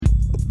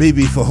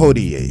Bibi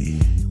Fahodie.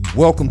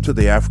 Welcome to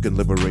the African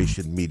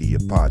Liberation Media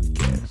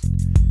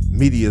Podcast.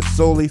 Media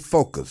solely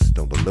focused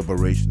on the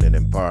liberation and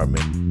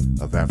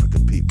empowerment of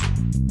African people.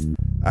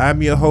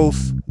 I'm your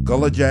host,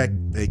 Gullah Jack,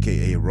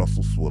 aka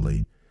Russell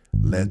Swilley.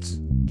 Let's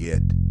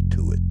get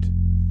to it.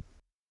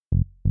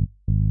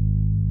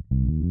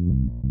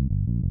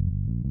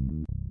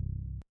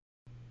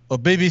 Well,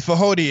 Bibi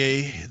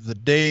Fahodie, the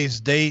day's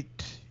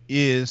date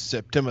is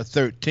September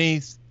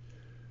 13th,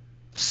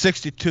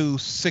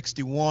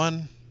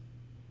 6261.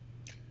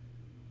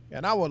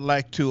 And I would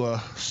like to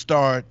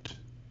start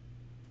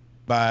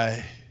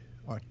by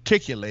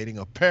articulating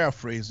or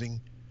paraphrasing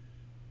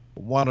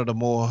one of the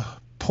more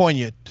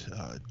poignant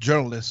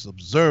journalist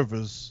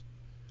observers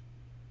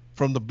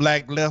from the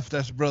black left.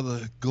 That's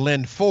Brother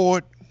Glenn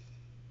Ford,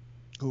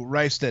 who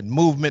writes that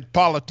movement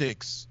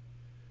politics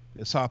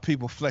is how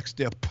people flex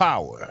their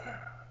power.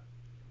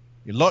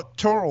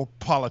 Electoral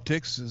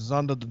politics is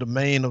under the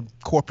domain of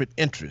corporate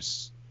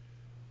interests.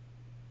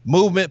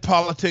 Movement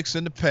politics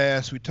in the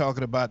past, we're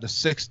talking about the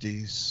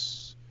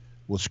 60s,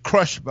 was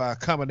crushed by a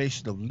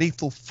combination of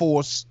lethal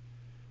force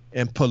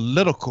and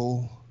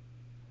political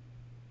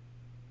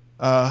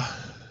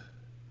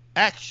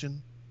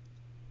action,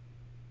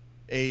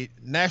 a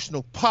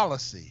national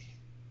policy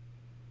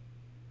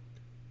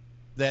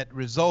that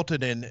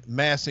resulted in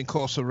mass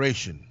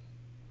incarceration.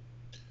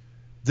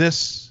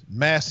 This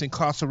mass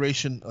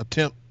incarceration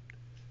attempt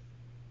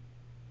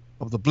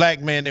of the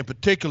black man in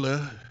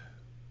particular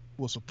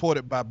was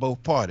supported by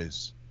both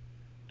parties.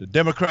 The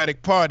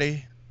Democratic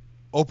Party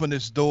opened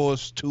its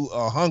doors to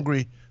a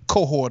hungry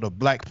cohort of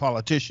black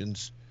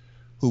politicians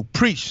who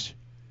preached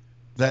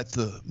that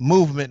the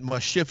movement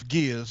must shift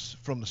gears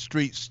from the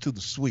streets to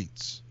the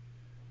suites.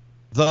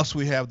 Thus,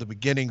 we have the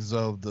beginnings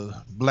of the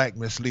black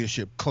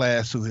misleadership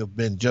class, who have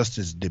been just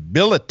as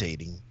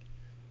debilitating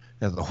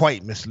as the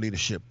white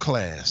misleadership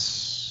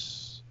class.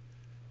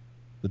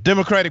 The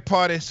Democratic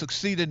Party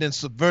succeeded in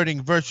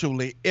subverting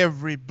virtually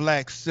every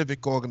black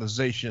civic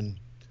organization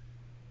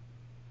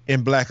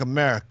in black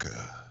America.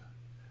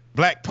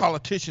 Black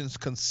politicians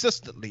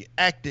consistently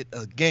acted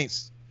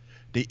against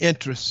the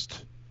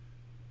interest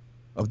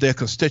of their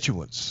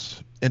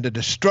constituents in the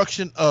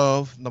destruction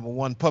of, number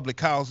one, public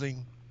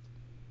housing,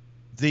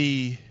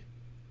 the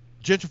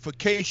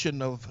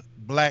gentrification of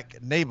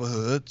black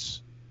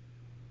neighborhoods.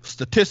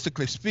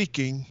 Statistically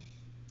speaking,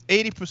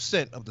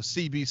 80% of the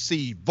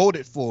CBC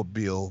voted for a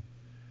bill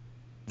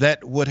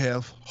that would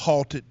have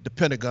halted the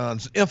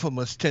Pentagon's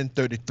infamous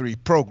 1033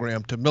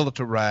 program to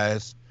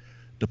militarize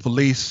the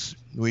police.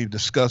 We've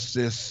discussed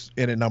this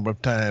any number of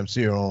times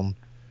here on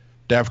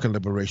the African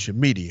Liberation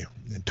Media.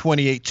 In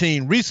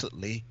 2018,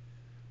 recently,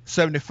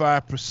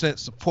 75%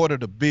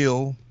 supported a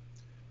bill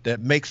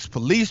that makes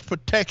police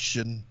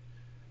protection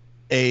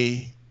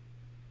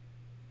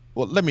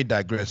well, let me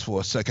digress for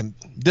a second.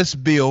 This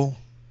bill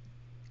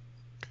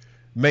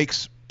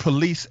makes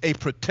police a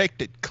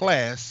protected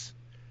class,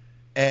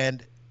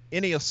 and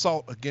any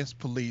assault against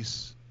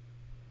police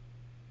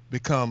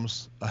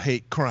becomes a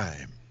hate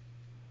crime.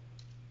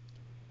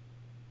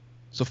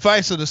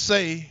 Suffice it to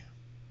say,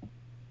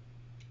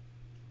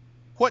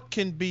 what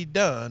can be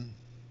done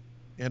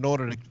in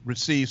order to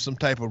receive some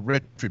type of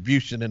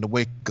retribution in the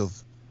wake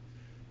of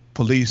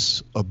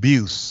police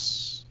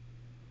abuse?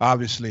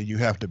 Obviously, you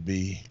have to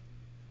be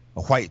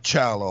a white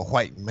child or a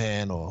white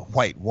man or a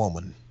white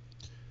woman.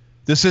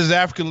 This is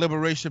African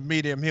Liberation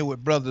Media. I'm here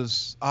with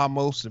Brothers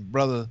Amos and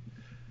Brother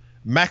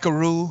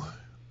Macaru.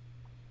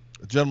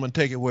 Gentlemen,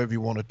 take it wherever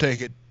you want to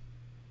take it.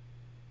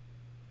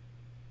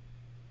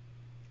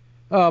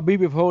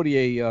 Bibi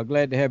Fahodie,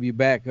 glad to have you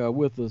back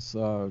with us,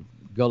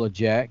 Gullah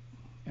Jack.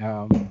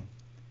 Just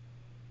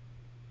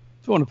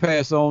want to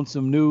pass on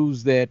some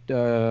news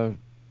that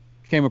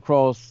came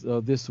across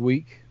this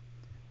week.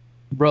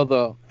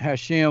 Brother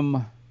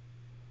Hashim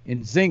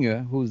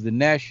Nzinga, who's the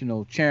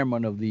national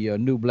chairman of the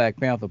new Black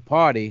Panther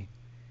Party,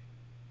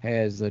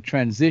 has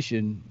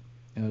transitioned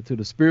to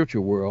the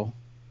spiritual world.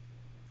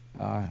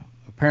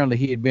 Apparently,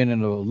 he had been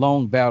in a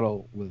long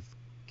battle with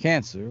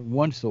cancer.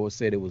 One source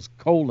said it was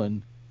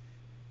colon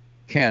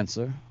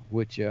cancer,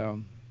 which, as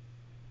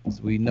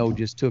we know,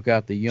 just took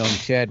out the young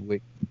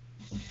Chadwick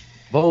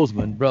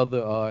Boseman.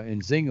 Brother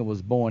Nzinga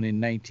was born in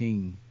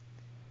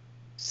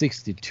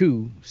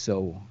 1962,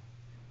 so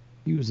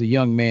he was a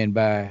young man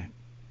by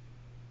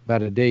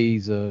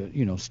today's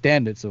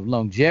standards of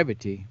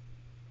longevity.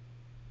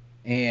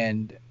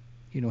 And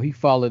he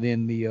followed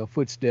in the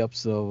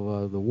footsteps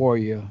of the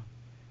warrior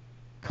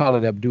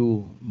Khalid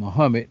Abdul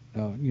Muhammad,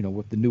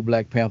 with the new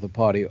Black Panther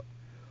Party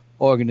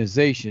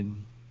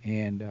organization,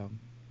 and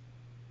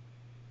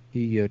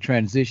he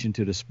transitioned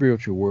to the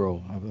spiritual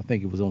world. I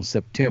think it was on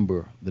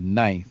September the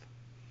 9th.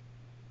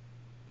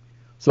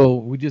 So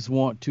we just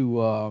want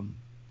to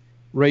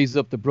raise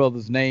up the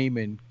brother's name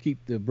and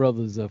keep the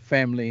brother's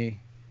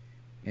family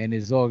and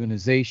his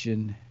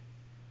organization,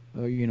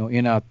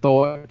 in our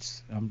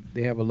thoughts.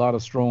 They have a lot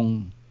of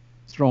strong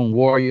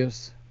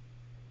warriors.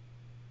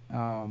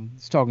 I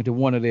was talking to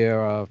one of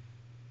their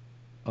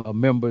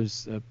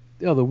members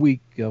the other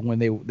week when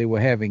they were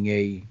having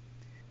a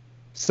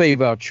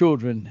Save Our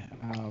Children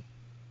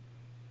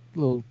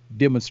little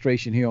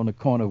demonstration here on the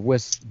corner of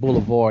West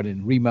Boulevard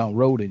and Remount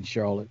Road in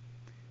Charlotte.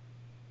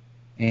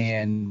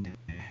 And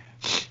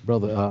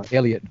Brother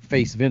Elliot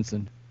Face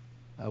Vincent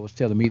was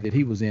telling me that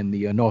he was in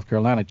the North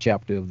Carolina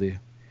chapter of the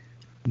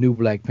New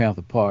Black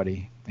Panther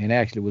Party, and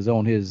actually was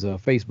on his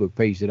Facebook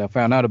page that I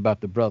found out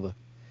about the brother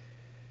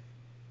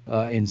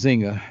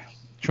Nzinga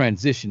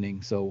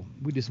transitioning. So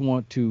we just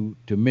want to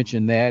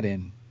mention that,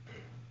 and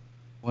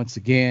once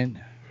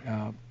again,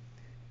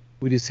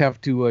 we just have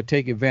to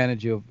take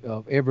advantage of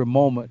every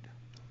moment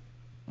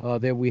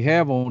that we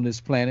have on this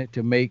planet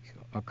to make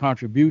a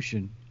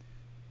contribution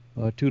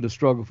to the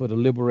struggle for the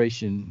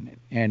liberation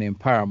and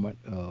empowerment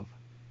of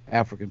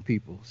African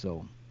people.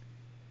 So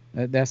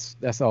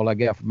that's all I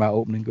got for my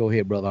opening. Go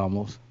ahead, Brother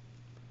Amos.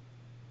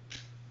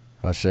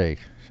 Ashe,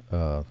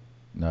 I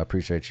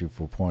appreciate you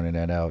for pointing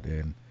that out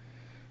and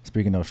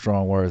speaking those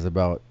strong words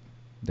about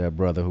that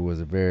brother who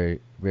was a very,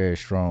 very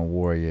strong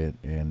warrior,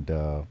 and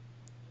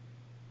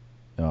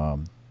I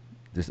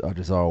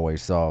just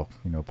always saw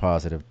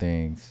positive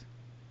things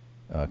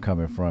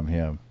coming from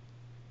him.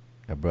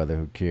 A brother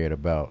who cared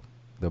about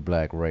the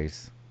black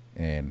race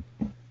and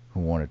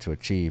who wanted to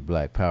achieve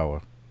black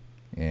power.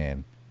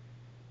 And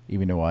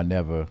even though I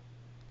never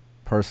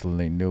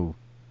personally knew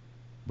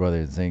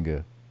Brother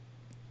Nzinga,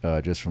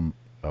 just from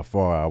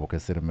afar, I would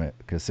consider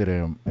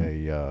him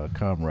a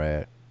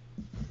comrade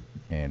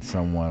and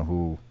someone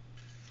who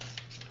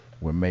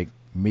would make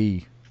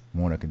me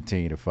want to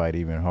continue to fight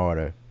even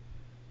harder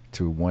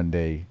to one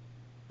day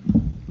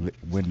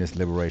win this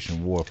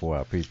liberation war for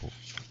our people.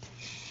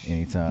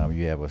 Anytime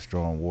you have a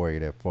strong warrior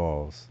that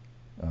falls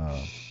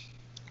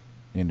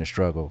in the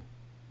struggle,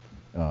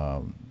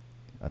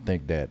 I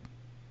think that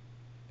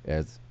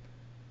as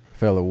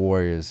fellow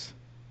warriors,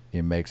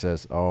 it makes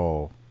us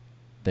all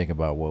think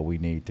about what we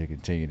need to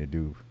continue to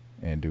do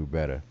and do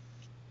better,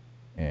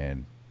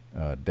 and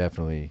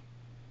definitely,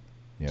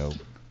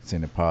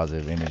 send a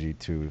positive energy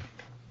to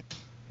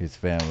his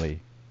family,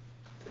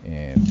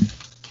 and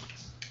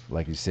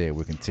like you said,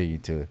 we'll continue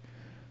to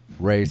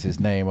raise his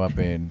name up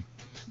and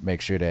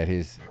make sure that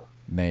his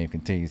name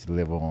continues to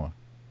live on.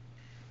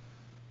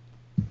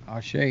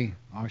 Ashe.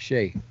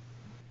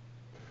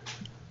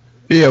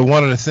 Yeah,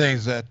 one of the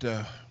things that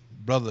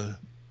Brother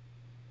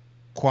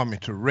Kwame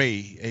Ture,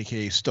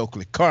 aka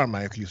Stokely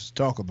Carmichael, used to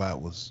talk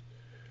about was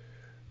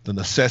the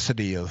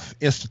necessity of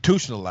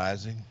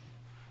institutionalizing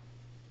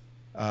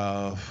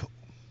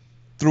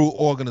through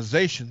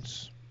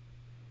organizations.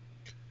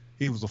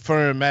 He was a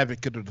firm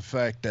advocate of the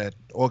fact that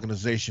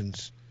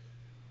organizations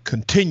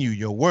continue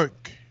your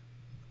work.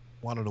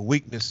 One of the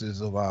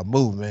weaknesses of our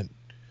movement,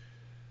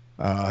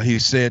 he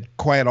said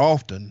quite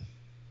often,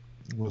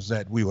 was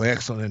that we were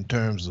excellent in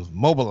terms of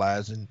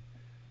mobilizing,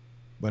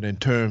 but in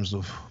terms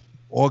of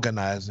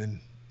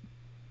organizing,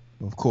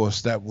 of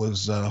course, that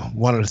was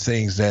one of the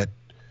things that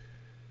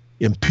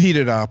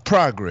impeded our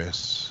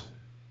progress.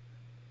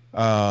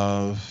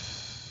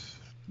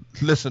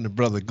 Listen to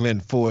Brother Glenn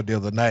Ford the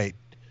other night.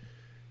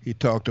 He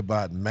talked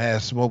about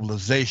mass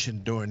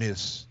mobilization during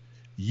his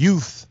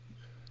youth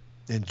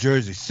in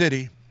Jersey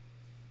City,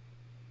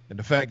 and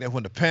the fact that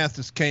when the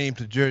Panthers came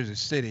to Jersey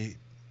City,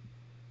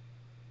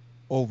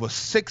 over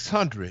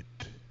 600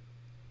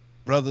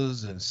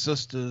 brothers and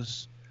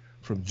sisters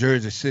from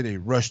Jersey City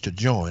rushed to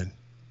join.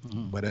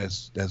 Mm-hmm. But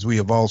as we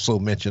have also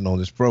mentioned on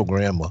this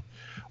program, an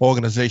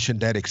organization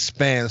that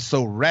expands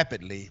so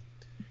rapidly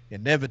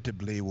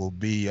inevitably will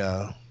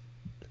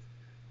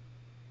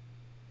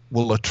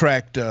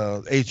attract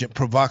agent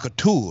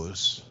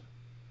provocateurs.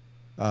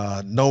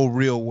 No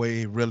real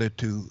way really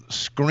to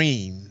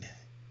screen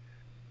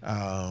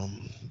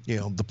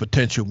the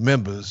potential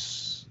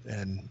members,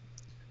 and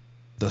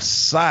the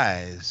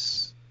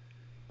size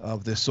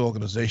of this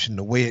organization,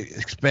 the way it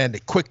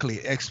expanded quickly,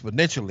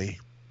 exponentially,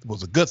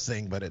 was a good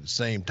thing, but at the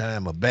same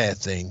time, a bad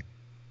thing.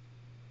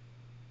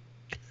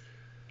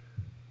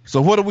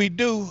 So what do we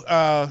do?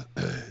 I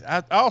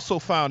also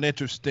found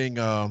interesting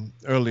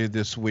earlier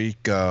this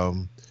week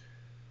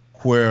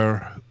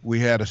where we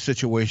had a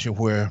situation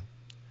where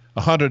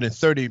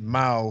 130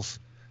 miles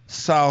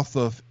south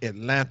of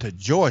Atlanta,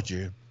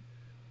 Georgia,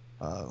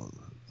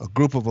 a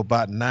group of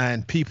about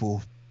 9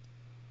 people,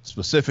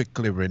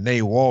 specifically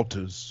Renee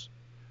Walters,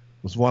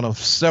 was one of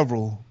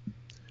several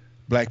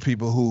black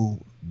people who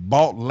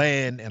bought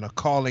land and are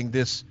calling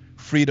this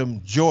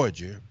Freedom,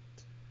 Georgia.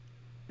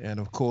 And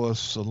of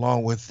course,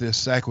 along with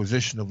this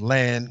acquisition of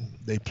land,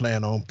 they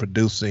plan on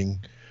producing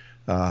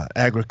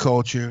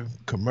agriculture,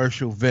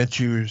 commercial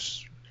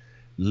ventures,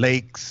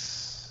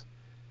 lakes,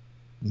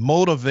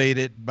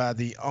 motivated by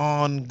the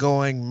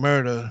ongoing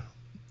murder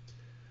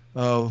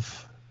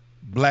of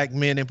black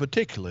men in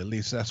particular. At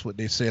least that's what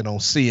they said on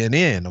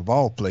CNN, of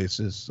all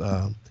places.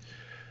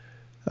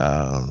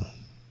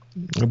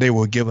 They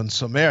were given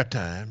some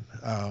airtime.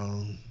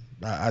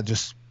 I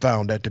just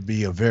found that to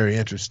be a very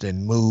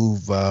interesting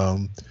move.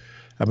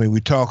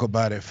 We talk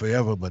about it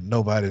forever, but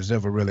nobody's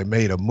ever really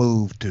made a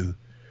move to,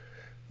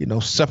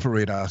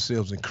 separate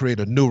ourselves and create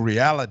a new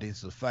reality.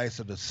 Suffice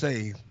it to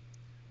say,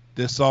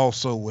 this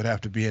also would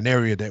have to be an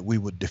area that we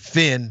would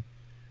defend,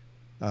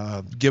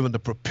 given the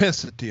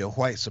propensity of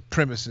white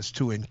supremacists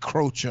to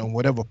encroach on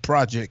whatever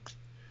project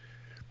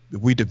that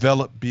we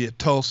develop, be it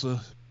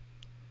Tulsa.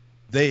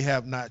 They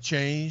have not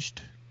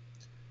changed.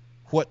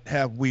 What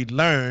have we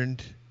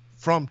learned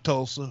from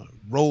Tulsa,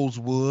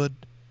 Rosewood,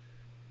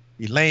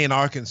 Elaine,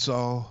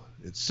 Arkansas,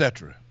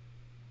 etc.?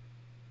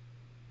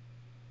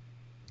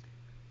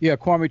 Yeah,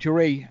 Kwame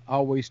Ture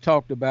always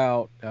talked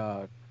about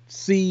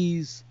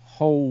seize,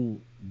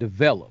 hold,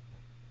 develop.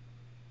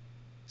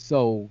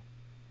 So,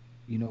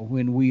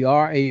 when we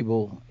are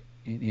able,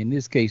 in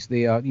this case,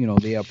 they are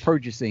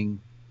purchasing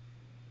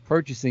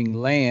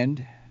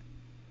land.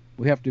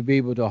 We have to be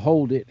able to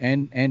hold it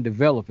and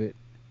develop it,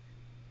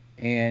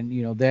 and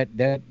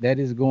that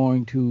is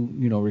going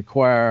to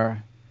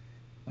require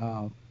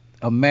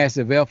a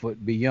massive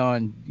effort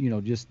beyond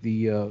just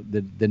the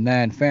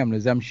 9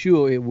 families. I'm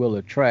sure it will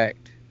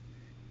attract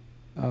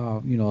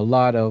a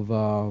lot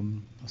of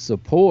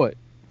support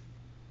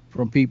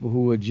from people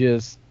who are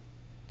just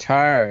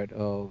tired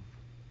of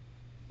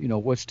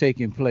what's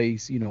taking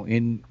place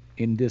in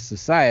this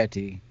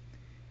society.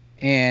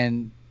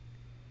 And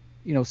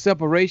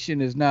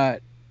separation is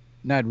not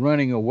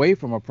running away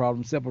from a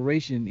problem.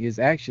 Separation is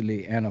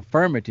actually an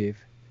affirmative.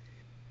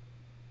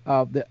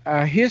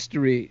 Our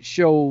history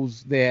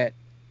shows that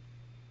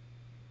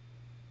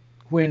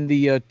when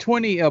the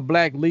 20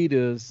 black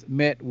leaders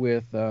met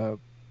with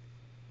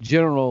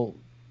General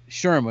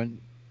Sherman,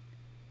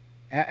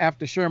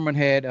 after Sherman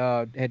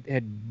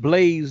had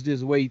blazed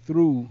his way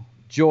through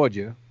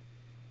Georgia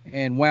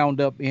and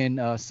wound up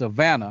in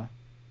Savannah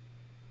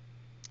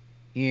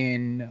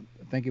in,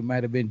 I think it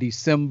might have been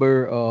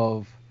December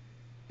of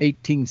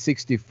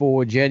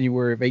 1864,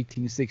 January of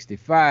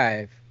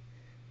 1865,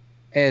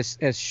 as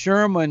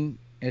Sherman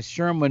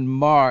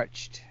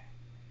marched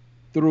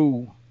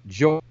through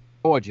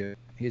Georgia,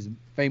 his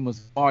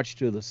famous march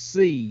to the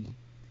sea,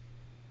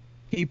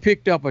 he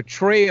picked up a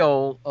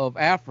trail of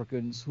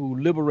Africans who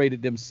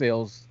liberated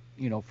themselves,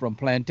 from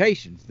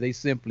plantations. They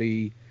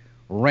simply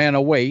ran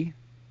away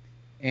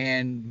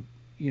and,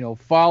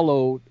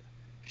 followed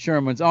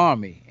Sherman's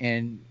army.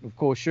 And of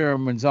course,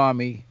 Sherman's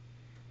army,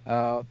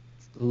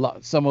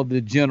 some of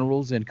the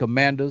generals and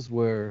commanders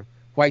were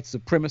white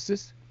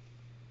supremacists,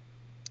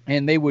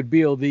 and they would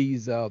build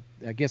these, I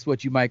guess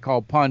what you might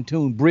call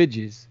pontoon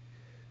bridges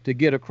to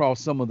get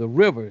across some of the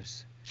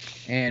rivers.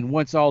 And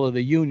once all of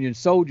the Union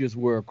soldiers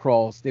were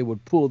across, they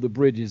would pull the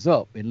bridges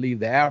up and leave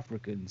the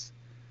Africans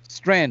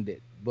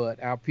stranded.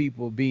 But our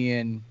people,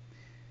 being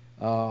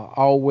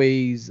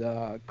always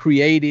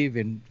creative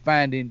and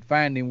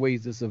finding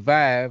ways to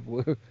survive,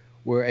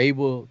 were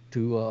able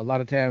to a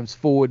lot of times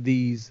ford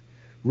these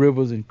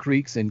rivers and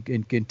creeks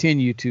and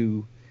continue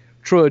to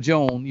trudge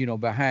on,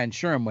 behind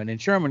Sherman.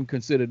 And Sherman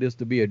considered this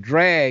to be a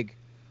drag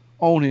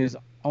on his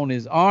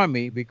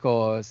army,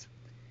 because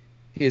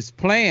his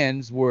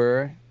plans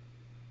were,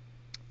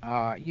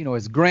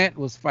 as Grant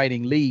was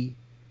fighting Lee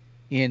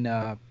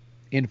in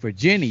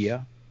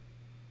Virginia,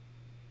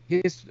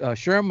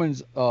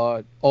 Sherman's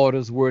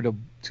orders were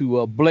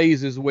to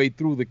blaze his way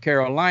through the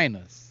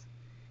Carolinas,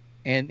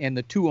 and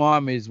the two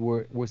armies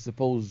were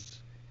supposed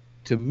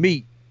to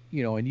meet.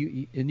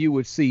 And you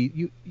would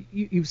see,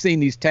 you've seen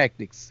these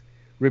tactics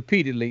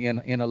repeatedly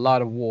in a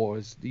lot of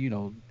wars.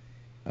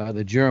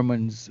 The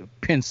Germans,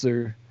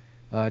 pincer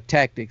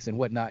tactics and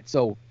whatnot.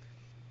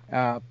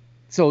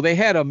 So they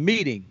had a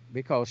meeting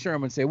because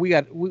Sherman said we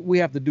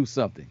have to do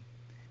something,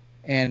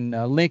 and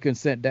Lincoln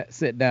sent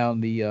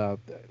down the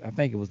I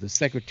think it was the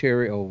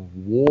Secretary of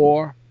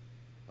War,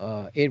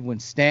 Edwin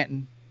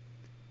Stanton,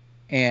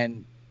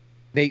 and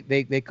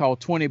they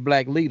called 20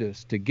 black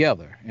leaders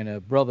together, and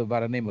a brother by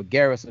the name of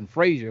Garrison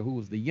Frazier, who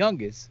was the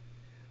youngest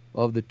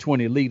of the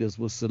 20 leaders,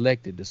 was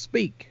selected to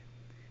speak.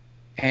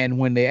 And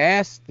when they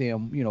asked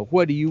him,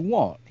 what do you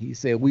want? He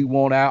said, we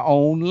want our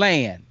own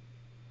land.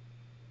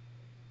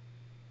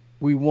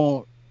 We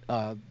want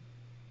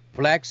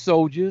black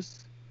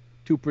soldiers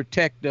to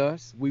protect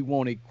us. We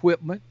want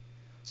equipment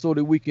so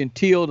that we can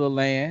till the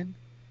land.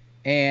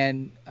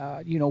 And,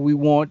 we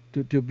want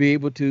to be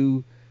able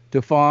to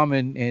farm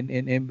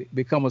and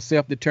become a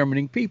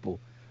self-determining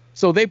people.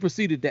 So they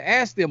proceeded to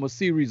ask them a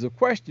series of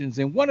questions.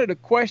 And one of the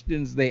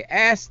questions they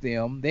asked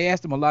them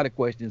a lot of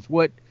questions.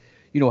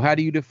 How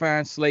do you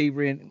define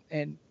slavery?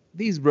 And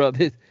these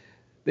brothers,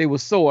 they were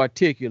so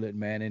articulate,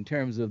 man, in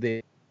terms of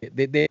they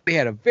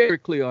had a very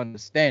clear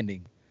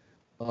understanding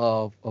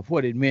of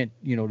what it meant,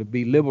 to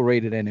be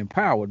liberated and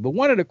empowered. But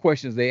one of the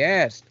questions they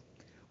asked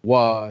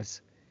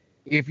was,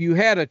 if you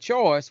had a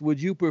choice,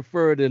 would you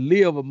prefer to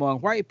live among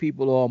white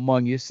people or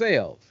among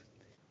yourselves?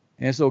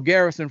 And so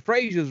Garrison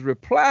Frazier's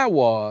reply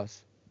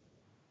was,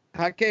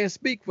 I can't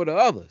speak for the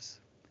others,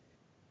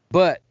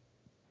 but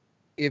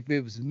if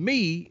it was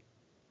me,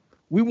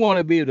 we want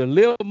to be able to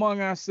live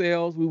among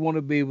ourselves. We want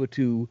to be able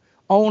to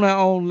own our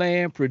own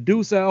land,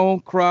 produce our own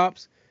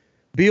crops,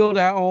 build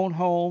our own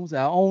homes,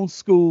 our own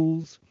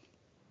schools,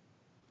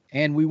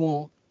 and we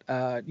want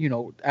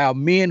our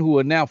men who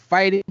are now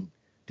fighting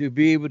to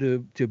be able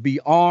to be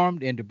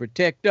armed and to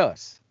protect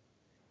us.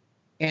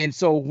 And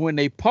so when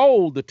they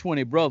polled the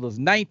 20 brothers,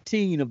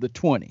 19 of the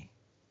 20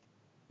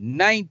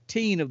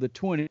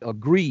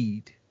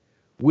 agreed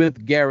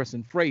with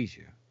Garrison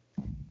Frazier.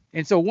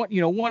 And so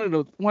one of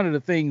the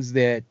things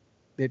that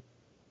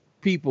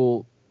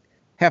people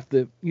have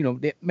to,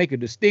 they make a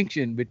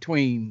distinction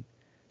between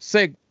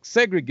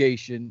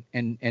segregation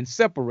and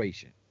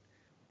separation,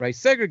 right?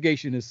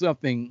 Segregation is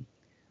something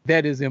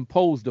that is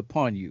imposed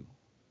upon you.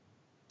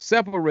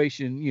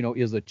 Separation,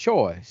 is a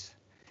choice.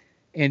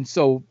 And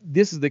so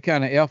this is the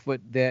kind of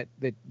effort that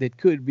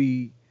could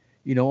be,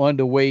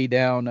 underway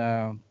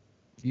down,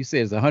 you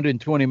said it's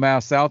 120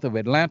 miles south of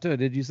Atlanta,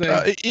 did you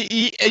say?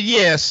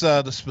 Yes,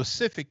 the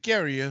specific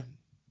area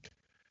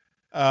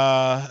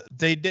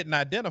they didn't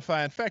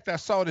identify. In fact, I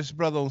saw this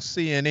brother on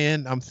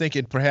CNN. I'm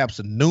thinking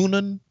perhaps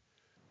Noonan,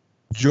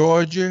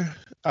 Georgia.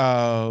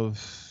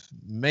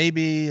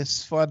 Maybe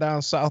as far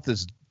down south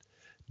as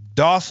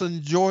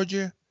Dawson,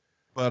 Georgia.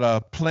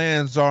 But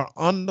plans are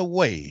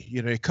underway.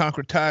 They're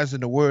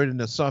concretizing the word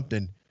into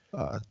something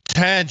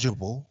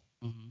tangible.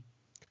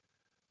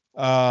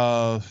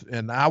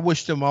 And I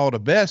wish them all the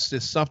best.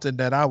 It's something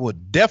that I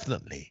would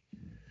definitely,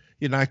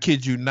 I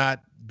kid you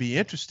not, be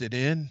interested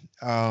in.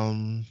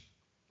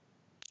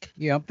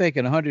 Yeah, I'm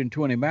thinking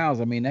 120 miles.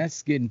 I mean,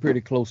 that's getting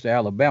pretty close to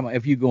Alabama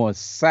if you're going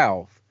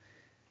south,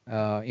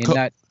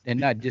 and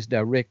not just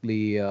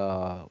directly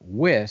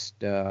west.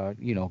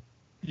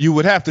 You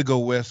would have to go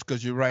west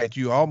because you're right.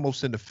 You're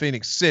almost into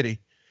Phoenix City.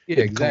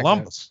 Yeah, in exactly.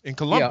 Columbus. In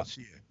Columbus.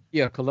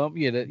 Yeah,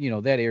 Columbia.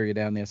 That area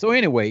down there. So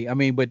anyway, I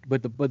mean, but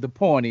the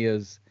point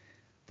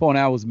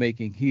I was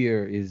making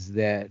here is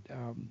that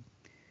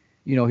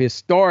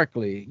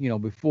historically,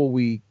 before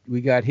we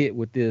got hit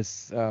with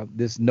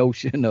this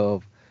notion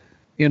of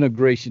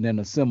integration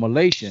and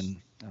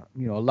assimilation,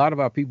 a lot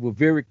of our people were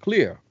very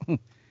clear.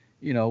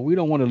 We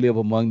don't want to live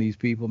among these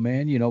people,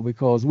 man.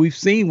 Because we've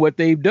seen what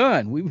they've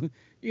done.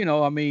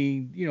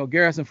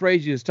 Garrison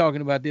Frazier is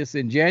talking about this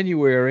in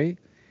January.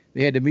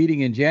 They had the meeting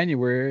in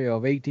January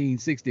of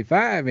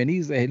 1865, and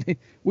he said,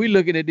 we're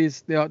looking at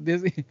this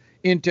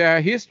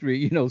entire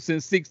history,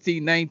 since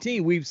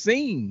 1619. We've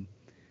seen,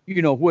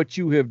 what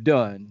you have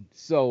done.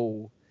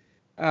 So,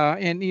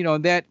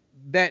 that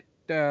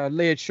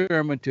led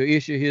Sherman to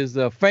issue his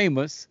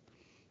famous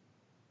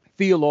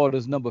Field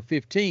Orders number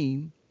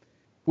 15,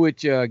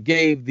 which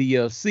gave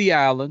the Sea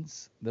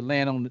Islands, the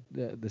land on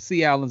the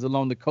Sea Islands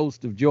along the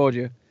coast of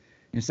Georgia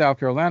and South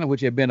Carolina,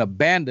 which had been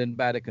abandoned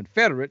by the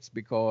Confederates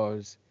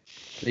because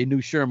they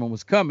knew Sherman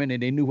was coming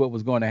and they knew what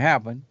was going to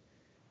happen,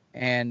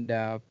 and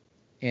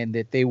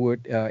that they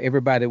would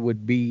everybody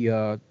would be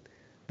the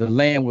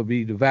land would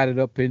be divided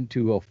up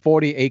into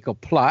 40-acre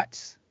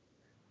plots,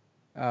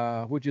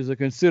 which is a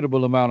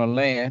considerable amount of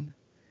land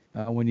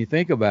when you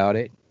think about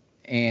it,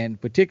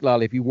 and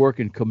particularly if you're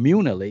working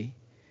communally,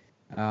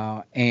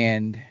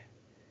 and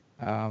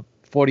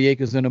 40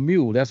 acres and a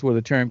mule. That's where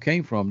the term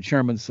came from.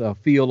 Sherman's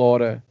field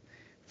order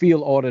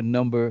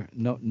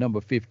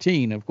number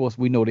 15. Of course,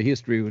 we know the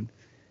history when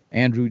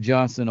Andrew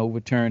Johnson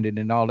overturned it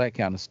and all that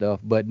kind of stuff.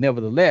 But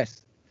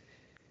nevertheless,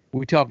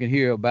 we're talking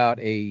here about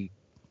a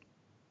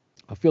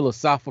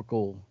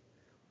philosophical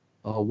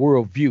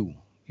worldview.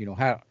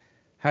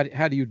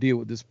 How do you deal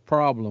with this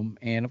problem?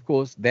 And of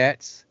course,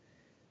 that's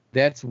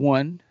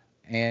one.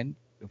 And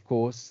of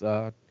course,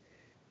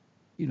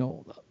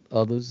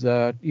 others.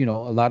 A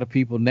lot of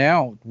people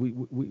now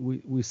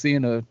we're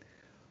seeing a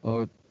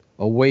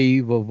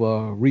wave of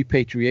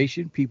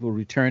repatriation. People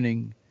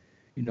returning,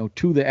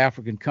 to the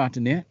African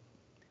continent.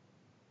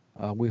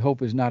 We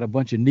hope it's not a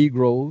bunch of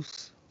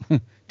Negroes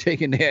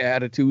taking their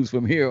attitudes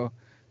from here or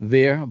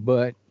there,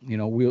 but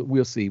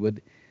we'll see. But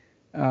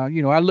I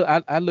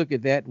look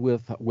at that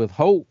with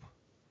hope.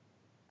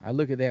 I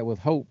look at that with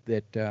hope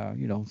that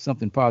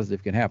something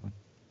positive can happen.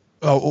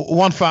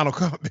 One final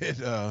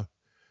comment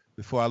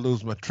before I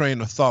lose my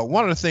train of thought.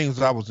 One of the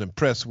things I was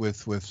impressed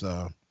with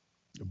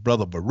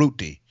Brother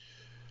Baruti,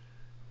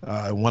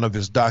 in one of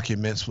his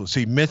documents, was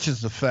he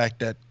mentions the fact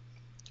that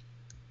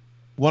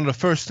one of the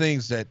first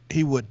things that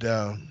he would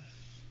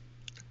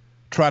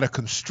try to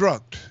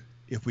construct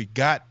if we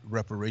got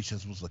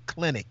reparations was a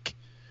clinic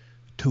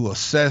to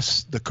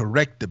assess the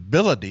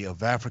correctability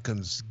of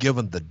Africans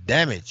given the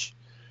damage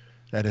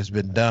that has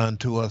been done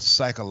to us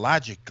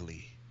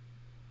psychologically.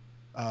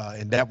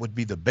 And that would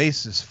be the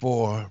basis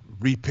for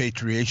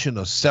repatriation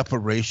or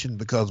separation,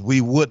 because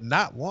we would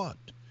not want,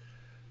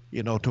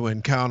 to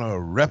encounter a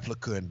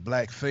replica in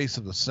blackface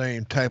of the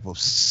same type of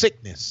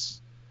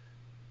sickness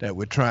that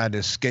we're trying to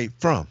escape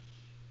from.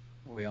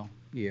 Well,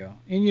 yeah.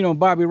 And,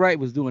 Bobby Wright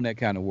was doing that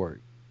kind of work.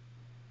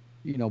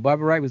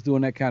 Bobby Wright was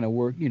doing that kind of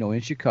work,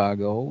 in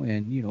Chicago.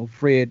 And,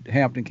 Fred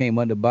Hampton came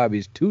under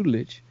Bobby's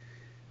tutelage.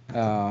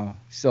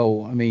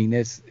 So, I mean,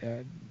 that's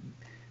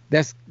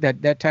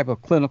that type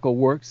of clinical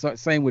work. So,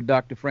 same with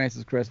Dr.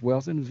 Francis Cress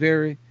Welsing. It was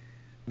very,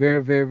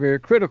 very, very, very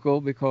critical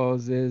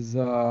because as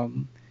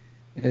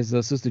as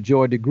Sister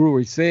Joy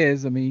DeGruy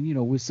says, I mean,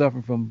 we're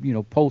suffering from,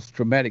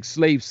 post-traumatic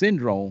slave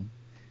syndrome,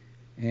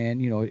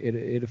 and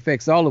it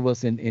affects all of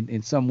us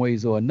in some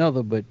ways or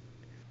another. But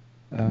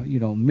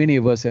many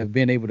of us have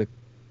been able to,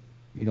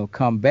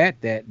 combat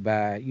that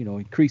by,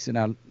 increasing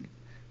our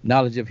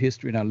knowledge of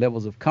history and our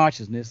levels of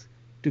consciousness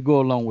to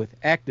go along with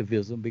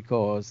activism,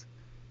 because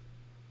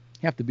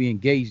you have to be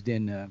engaged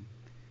in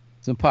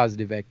some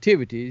positive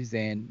activities.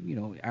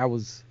 And I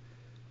was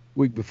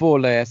week before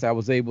last, I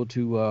was able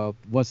to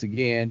once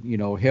again,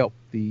 help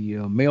the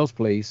Mel's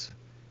Place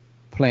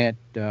plant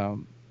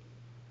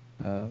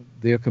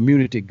their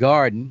community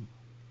garden,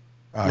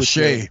 which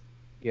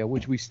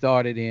which we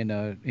started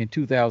in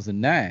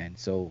 2009.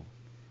 So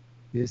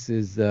this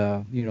is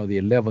the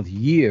 11th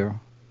year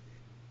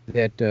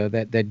that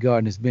that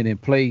garden has been in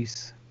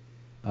place,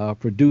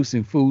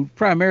 producing food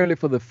primarily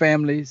for the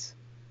families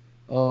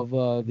of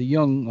the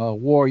young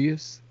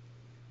warriors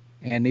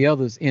and the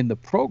others in the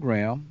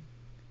program.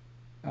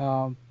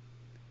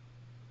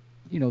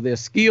 There's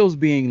skills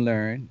being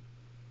learned,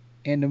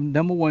 and the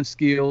number one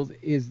skill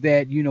is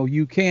that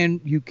you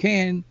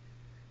can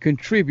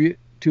contribute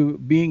to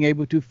being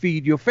able to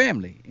feed your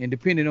family, and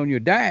depending on your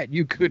diet,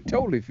 you could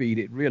totally feed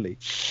it, really,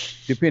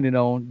 depending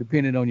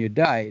on your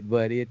diet.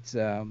 But it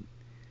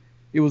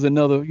was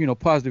another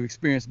positive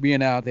experience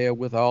being out there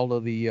with all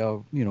of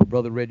the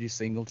Brother Reggie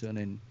Singleton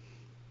and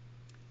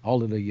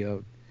all of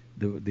the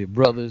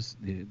brothers,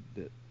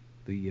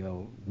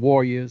 the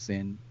warriors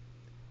and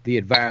the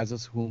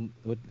advisors,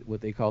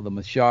 what they call the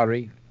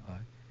Mashari,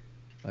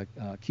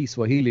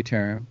 Kiswahili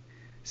term.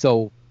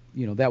 So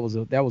that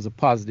was a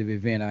positive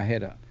event I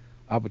had an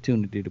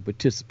opportunity to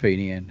participate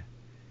in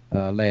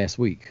last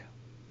week.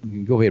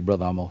 Go ahead,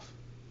 Brother Amos.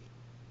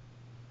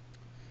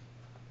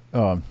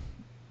 No,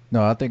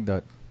 I think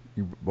that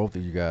both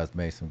of you guys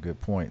made some good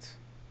points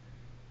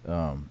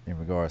in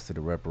regards to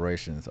the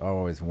reparations. I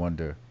always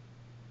wonder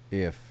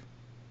if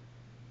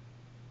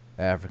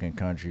African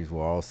countries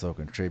will also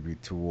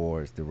contribute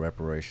towards the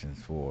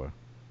reparations for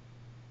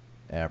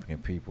African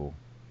people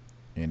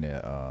in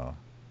the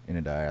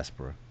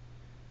diaspora.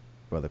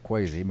 Brother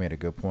Quasi, he made a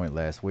good point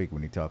last week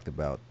when he talked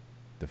about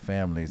the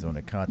families on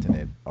the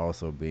continent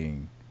also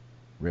being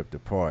ripped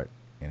apart,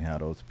 and how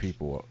those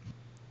people,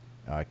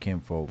 our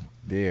kinfolk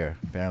there,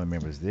 family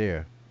members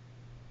there,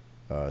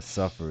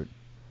 suffered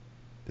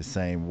the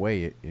same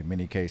way in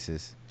many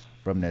cases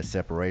from that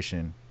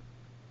separation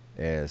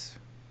as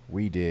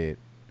we did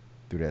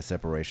through that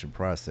separation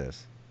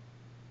process.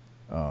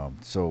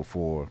 So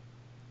for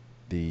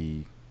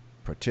the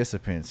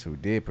participants who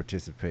did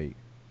participate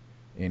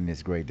in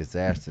this great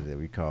disaster that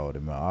we call the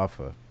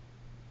Ma'afa,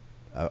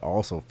 I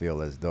also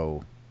feel as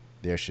though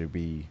there should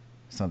be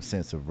some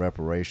sense of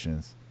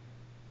reparations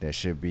that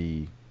should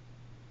be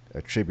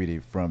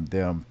attributed from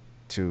them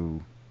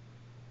to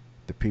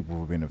the people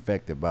who've been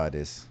affected by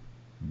this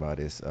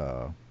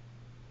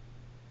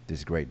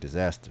this great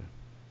disaster.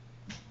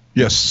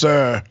 Yes,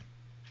 sir.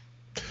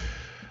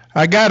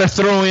 I gotta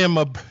throw in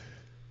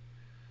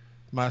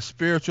my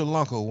spiritual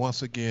uncle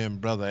once again,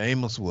 Brother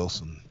Amos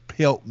Wilson.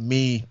 Helped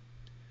me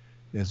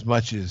as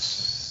much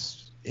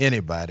as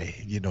anybody,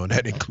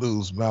 that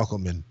includes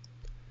Malcolm and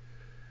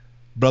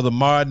Brother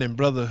Martin and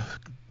Brother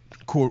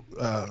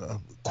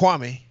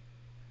Kwame.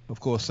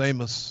 Of course,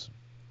 Amos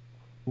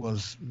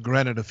was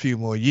granted a few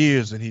more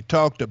years, and he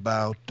talked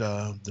about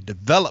the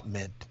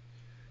development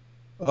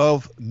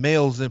of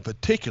males in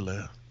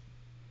particular.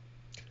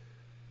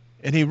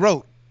 And he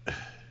wrote,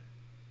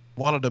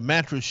 one of the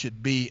mantras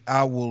should be,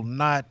 I will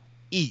not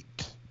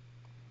eat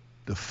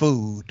the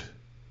food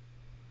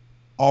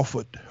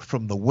offered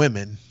from the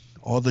women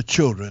or the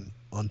children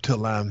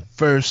until I'm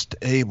first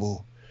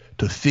able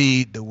to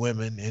feed the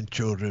women and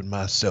children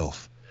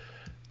myself.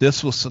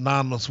 This was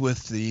synonymous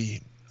with the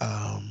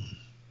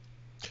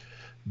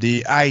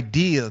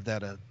idea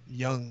that a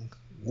young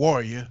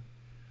warrior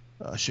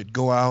should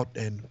go out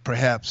and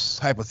perhaps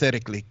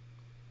hypothetically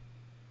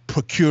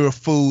procure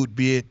food,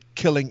 be it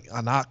killing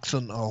an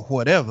oxen or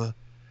whatever.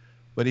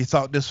 But he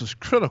thought this was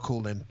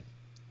critical in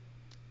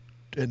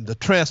the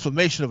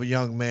transformation of a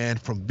young man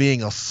from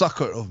being a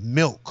sucker of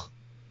milk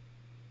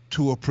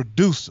to a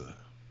producer.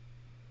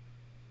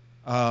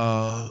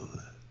 I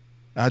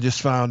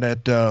just found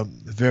that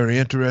very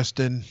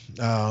interesting.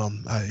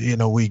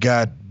 We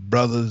got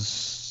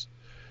brothers,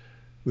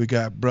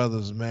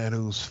 man,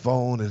 whose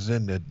phone is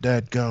in the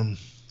dadgum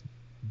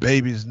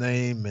baby's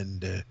name and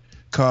the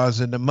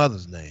car's in the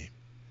mother's name.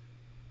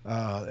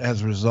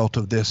 As a result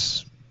of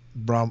this,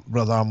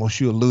 Brother Amos,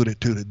 you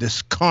alluded to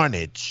this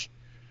carnage,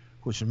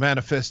 which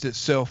manifests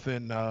itself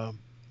in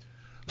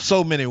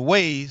so many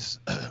ways.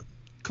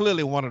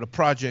 Clearly one of the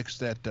projects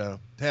that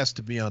has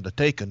to be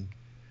undertaken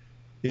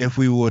if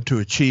we were to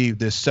achieve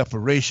this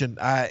separation.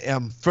 I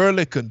am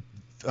firmly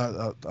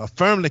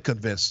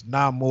convinced,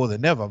 now more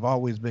than ever, I've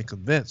always been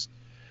convinced,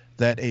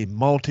 that a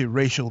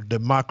multiracial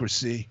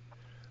democracy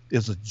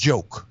is a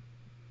joke.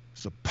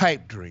 It's a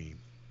pipe dream.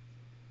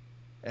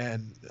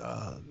 And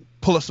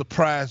Pulitzer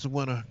Prize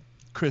winner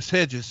Chris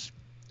Hedges,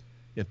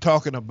 in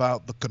talking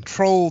about the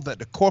control that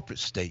the corporate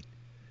state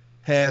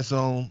has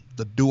on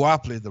the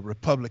duopoly, the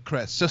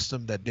republicrat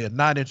system, that they're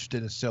not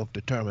interested in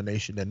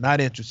self-determination, they're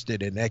not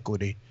interested in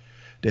equity,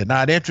 they're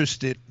not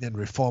interested in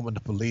reforming the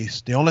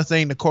police. The only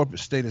thing the corporate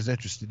state is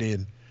interested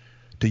in,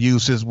 to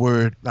use his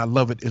word, I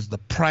love it, is the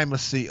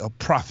primacy of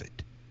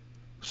profit.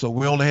 So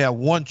we only have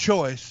one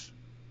choice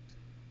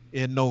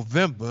in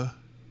November,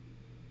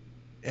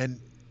 and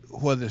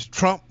whether it's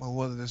Trump or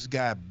whether this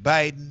guy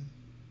Biden,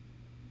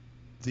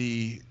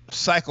 the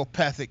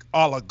psychopathic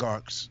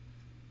oligarchs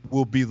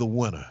will be the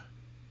winner.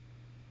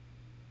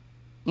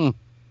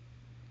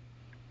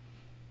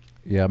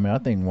 Yeah, I mean, I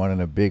think one of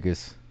the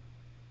biggest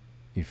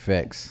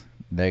effects,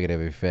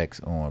 negative effects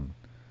on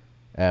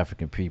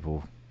African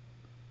people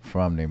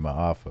from the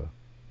Ma'afa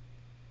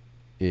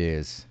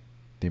is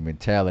the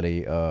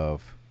mentality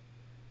of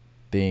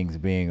things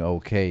being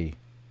okay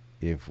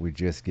if we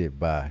just get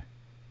by.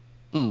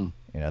 Mm.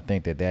 And I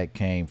think that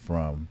came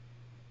from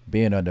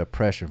being under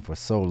pressure for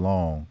so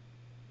long.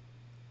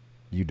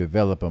 You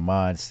develop a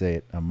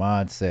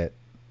mindset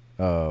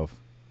of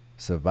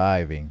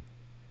surviving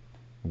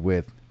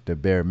with the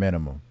bare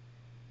minimum.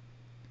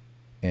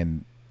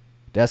 And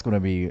that's going to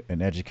be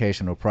an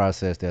educational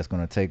process that's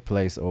going to take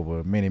place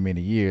over many,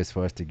 many years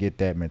for us to get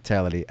that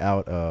mentality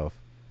out of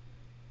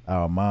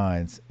our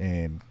minds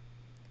and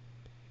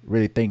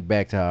really think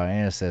back to how our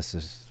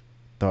ancestors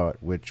thought,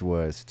 which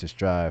was to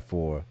strive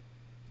for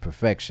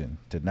perfection,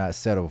 to not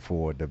settle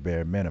for the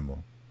bare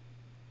minimum.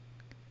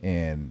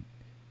 And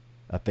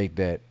I think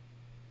that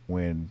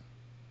when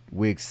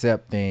we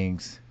accept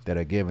things that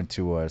are given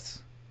to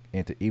us,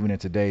 even in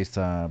today's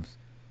times,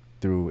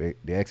 through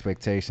the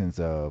expectations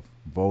of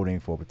voting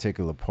for a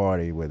particular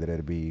party, whether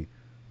that be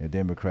the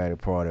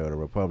Democratic Party or the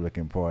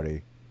Republican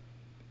Party,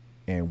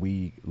 and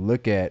we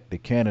look at the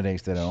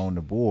candidates that are on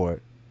the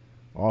board,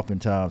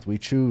 oftentimes we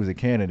choose a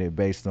candidate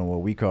based on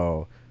what we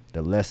call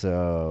the lesser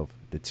of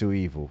the two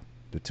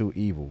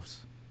evils,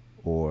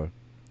 or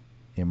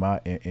in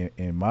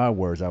my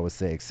words, I would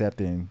say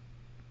accepting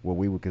what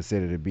we would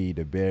consider to be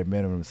the bare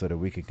minimum so that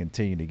we can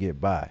continue to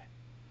get by,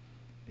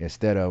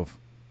 instead of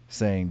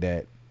saying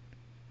that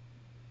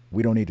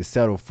we don't need to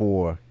settle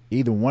for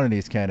either one of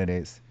these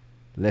candidates.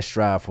 Let's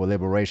strive for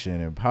liberation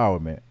and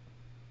empowerment,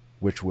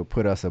 which would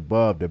put us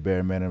above the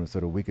bare minimum so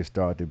that we can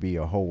start to be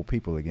a whole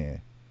people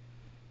again.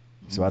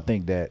 So I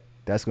think that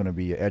that's going to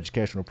be an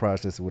educational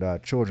process with our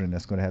children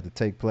that's going to have to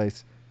take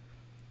place,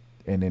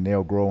 and then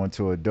they'll grow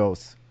into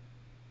adults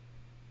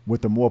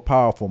with a more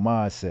powerful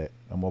mindset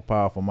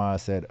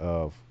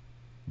of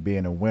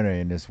being a winner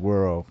in this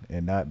world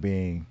and not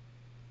being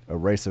a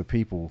race of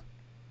people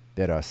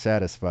that are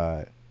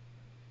satisfied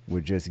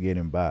with just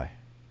getting by.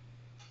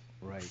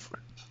 Right.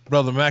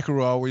 Brother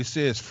McEnroe always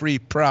says free,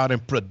 proud,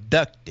 and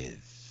productive,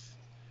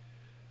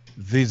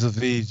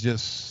 vis-a-vis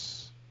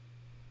just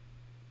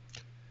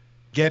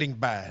getting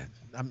by.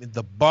 I mean,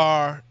 the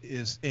bar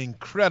is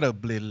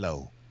incredibly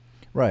low.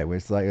 Right.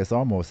 It's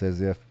almost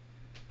as if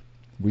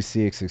we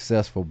see a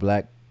successful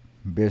black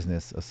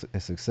business, a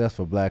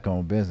successful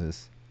black-owned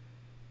business.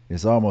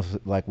 It's almost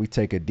like we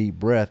take a deep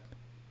breath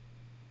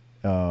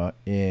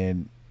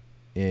in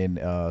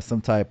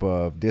some type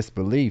of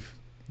disbelief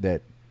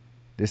that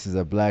this is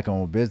a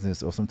black-owned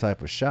business, or some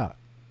type of shock,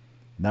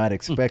 not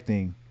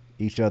expecting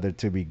each other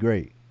to be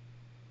great.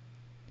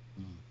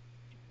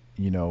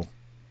 You know,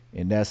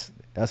 and that's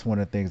one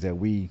of the things that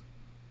we,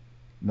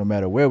 no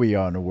matter where we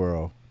are in the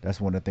world, that's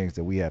one of the things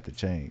that we have to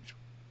change.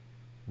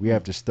 We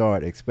have to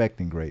start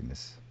expecting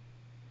greatness.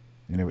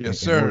 And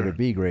Yes, in order to sir.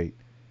 be great,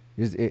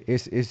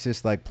 it's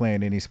just like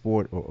playing any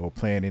sport, or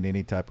playing in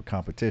any type of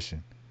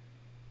competition.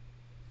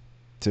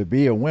 To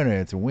be a winner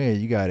and to win,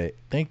 you gotta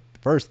think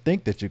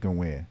that you can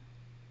win.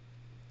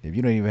 If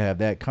you don't even have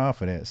that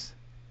confidence,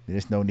 then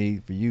there's no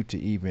need for you to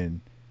even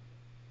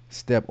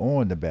step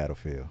on the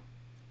battlefield.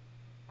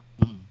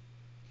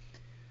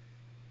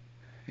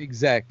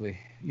 Exactly.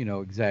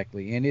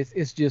 Exactly. And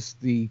it's just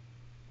the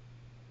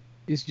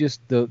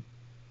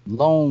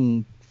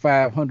long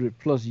 500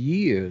 plus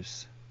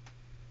years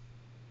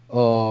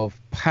of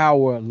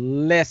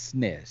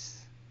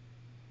powerlessness,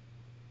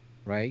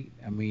 right?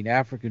 I mean,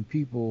 African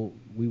people,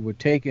 we were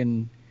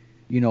taken,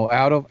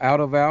 out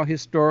of our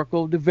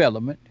historical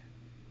development.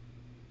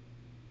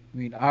 I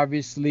mean,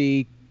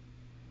 obviously,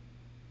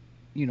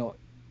 you know,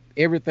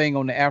 everything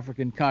on the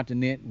African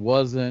continent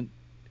wasn't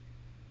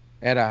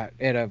at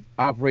a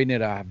operating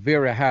at a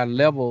very high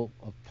level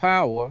of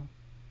power,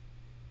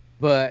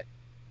 but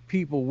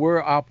people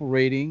were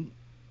operating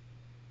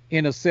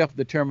in a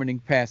self-determining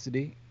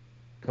capacity,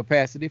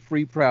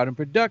 free, proud, and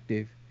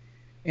productive.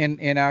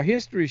 And our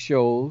history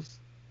shows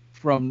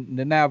from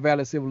the Nile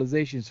Valley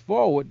civilizations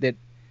forward that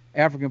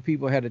African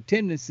people had a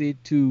tendency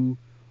to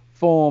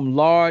form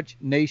large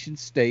nation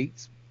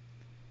states.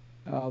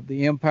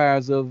 The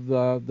empires of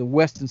the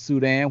Western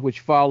Sudan,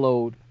 which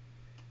followed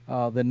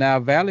the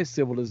Nile Valley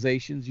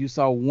civilizations, you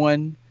saw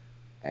one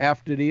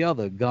after the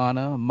other: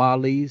 Ghana,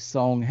 Mali,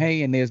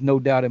 Songhai, and there's no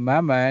doubt in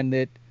my mind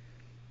that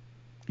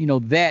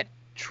that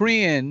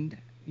trend,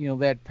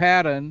 that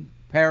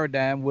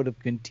paradigm would have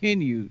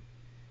continued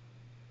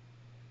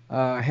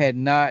had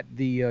not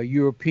the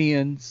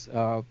Europeans,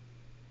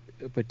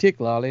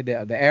 particularly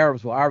the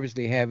Arabs, were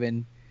obviously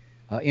having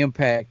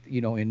impact,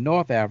 in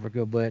North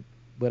Africa, but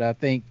I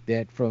think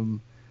that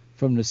from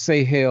the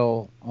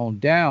Sahel on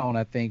down,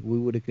 I think we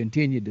would have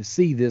continued to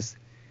see this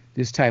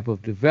type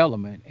of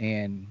development,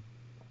 and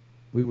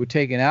we were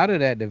taken out of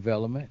that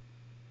development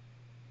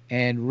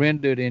and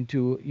rendered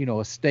into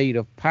a state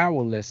of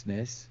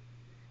powerlessness.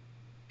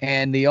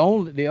 And the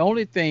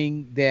only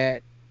thing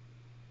that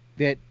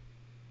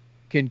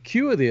can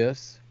cure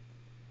this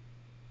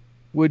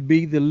would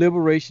be the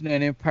liberation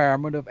and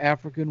empowerment of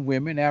African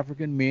women,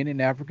 African men,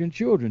 and African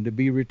children to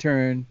be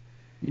returned,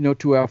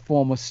 to our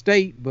former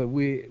state. But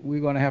we're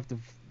going to have to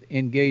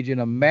engage in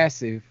a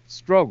massive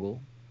struggle,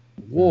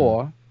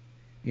 war,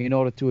 in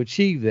order to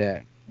achieve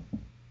that.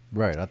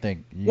 Right. I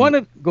think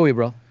go ahead,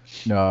 bro.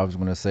 No, I was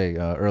going to say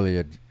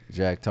earlier,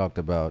 Jack talked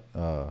about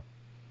Baba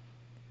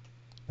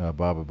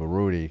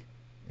Baruti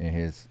and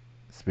his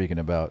speaking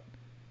about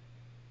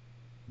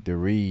the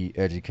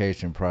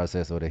re-education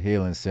process or the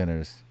healing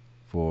centers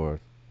for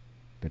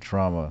the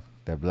trauma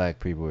that black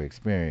people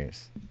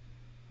experience.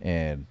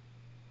 And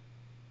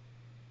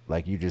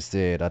like you just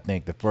said, I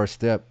think the first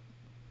step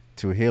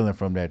to healing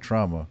from that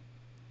trauma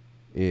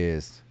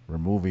is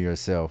removing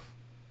yourself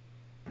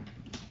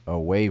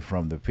away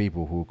from the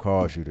people who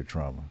caused you the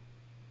trauma.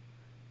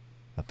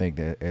 I think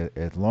that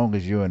as long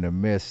as you're in the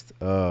midst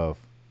of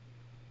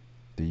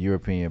the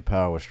European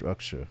power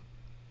structure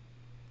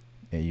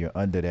and you're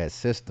under that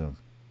system,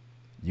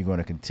 you're going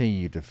to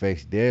continue to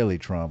face daily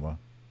trauma,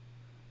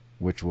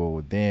 which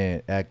will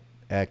then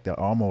act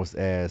almost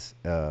as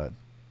a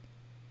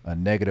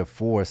negative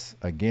force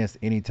against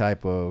any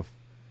type of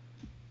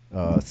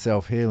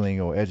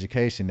self-healing or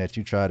education that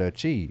you try to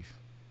achieve.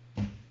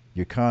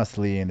 You're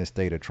constantly in a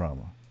state of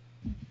trauma.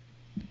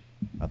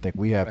 I think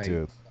we have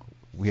to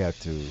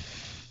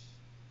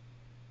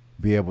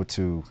be able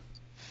to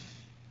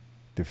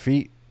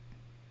defeat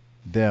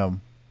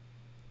them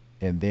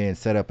and then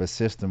set up a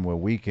system where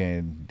we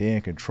can then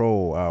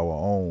control our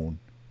own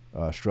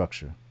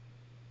structure,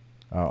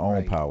 our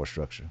own power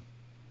structure.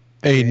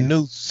 A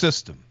new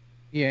system.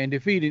 Yeah, and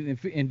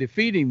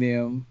defeating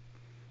them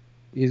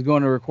is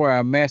going to require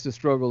a massive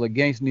struggle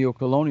against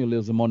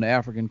neocolonialism on the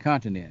African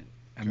continent.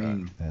 I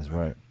mean, that's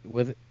right.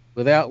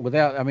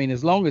 Without, I mean,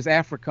 as long as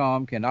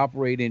AFRICOM can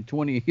operate in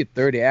 20,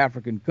 30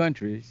 African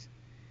countries,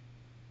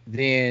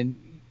 then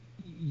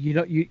you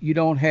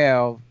don't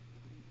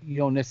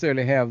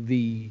necessarily have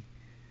the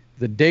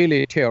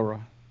daily terror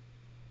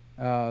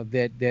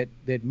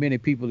that many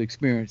people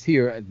experience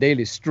here,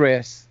 daily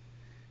stress,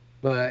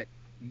 but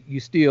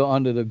you still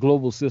under the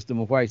global system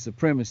of white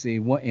supremacy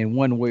in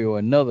one way or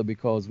another,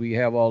 because they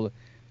have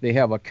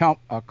a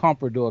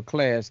comprador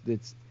class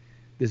that's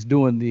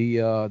doing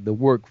the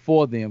work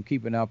for them,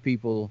 keeping our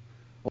people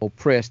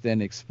oppressed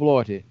and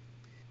exploited.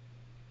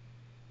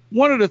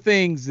 One of the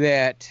things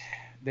that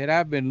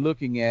I've been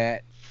looking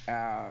at,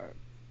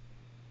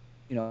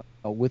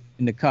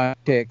 within the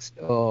context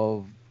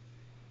of,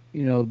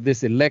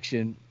 this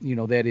election,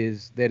 that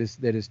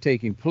is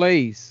taking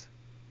place,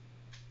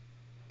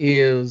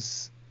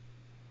 is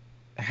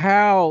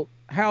how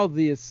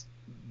the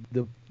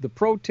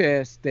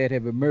protests that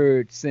have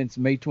emerged since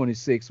May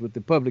 26th with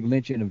the public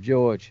lynching of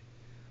George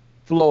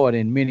Floyd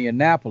in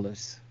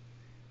Minneapolis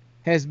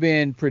has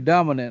been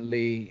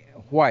predominantly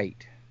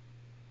white.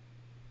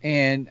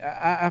 And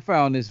I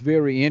found this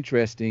very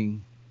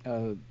interesting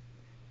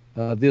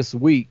this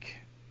week,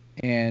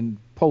 and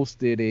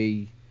posted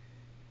a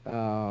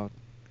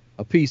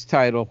piece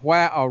titled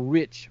 "Why Are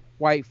Rich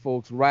White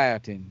Folks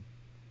Rioting?"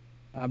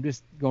 I'm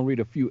just going to read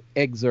a few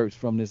excerpts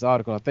from this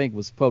article. I think it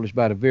was published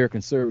by the very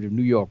conservative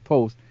New York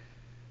Post.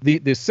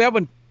 The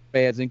 7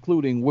 ads,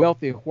 including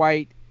wealthy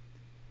white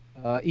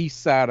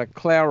East Sider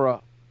Clara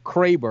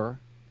Kraber,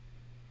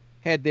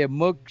 had their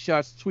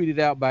mugshots tweeted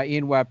out by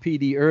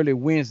NYPD early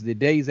Wednesday,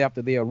 days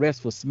after their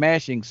arrest for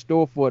smashing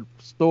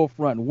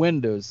storefront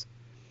windows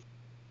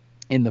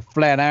in the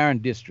Flatiron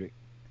district.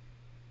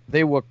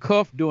 They were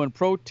cuffed during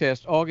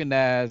protests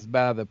organized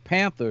by the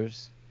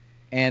Panthers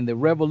and the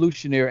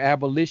revolutionary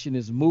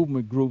abolitionist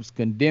movement groups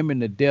condemning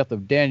the death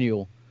of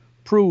Daniel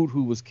Prude,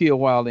 who was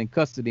killed while in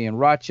custody in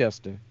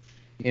Rochester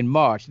in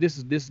March. This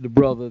is the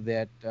brother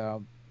that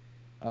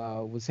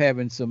was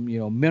having some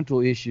mental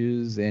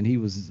issues, and he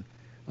was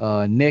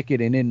naked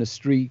and in the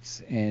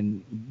streets,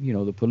 and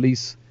the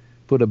police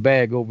put a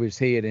bag over his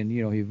head, and he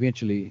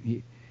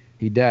eventually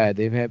he died.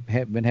 They've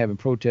been having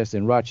protests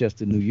in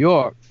Rochester, New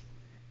York,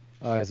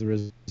 as a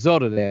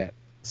result of that.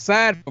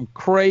 Aside from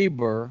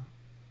Kraber,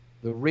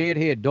 the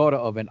redhead daughter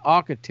of an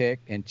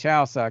architect and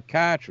child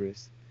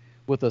psychiatrist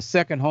with a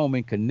second home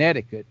in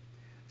Connecticut,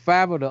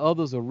 5 of the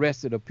others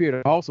arrested appear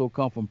to also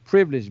come from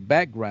privileged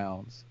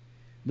backgrounds,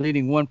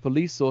 leading one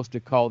police source to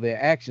call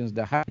their actions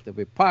the height of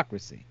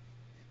hypocrisy.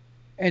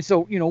 And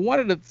so, one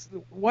of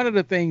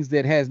the things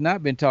that has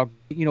not been talked,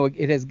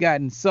 it has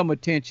gotten some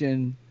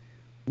attention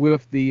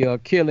with the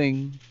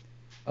killing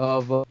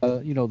of,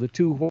 the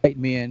 2 white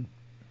men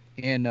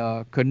in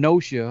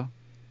Kenosha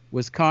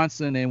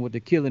Wisconsin and with the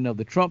killing of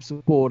the Trump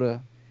supporter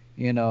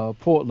in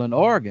Portland,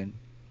 Oregon,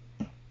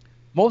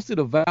 most of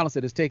the violence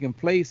that has taken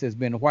place has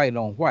been white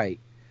on white.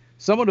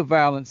 Some of the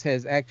violence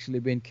has actually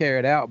been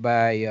carried out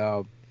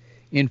by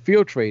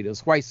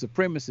infiltrators, white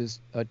supremacists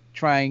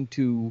trying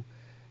to,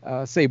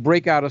 say,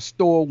 break out a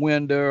store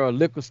window or a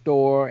liquor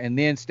store and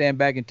then stand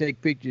back and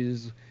take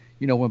pictures,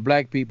 when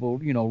black people,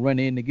 run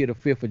in to get a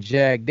fifth of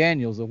Jack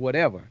Daniels or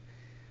whatever.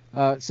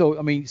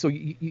 So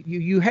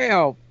you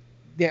have,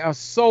 there are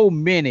so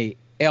many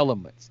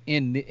elements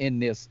in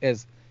this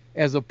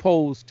as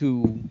opposed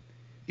to,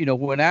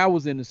 when I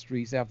was in the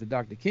streets after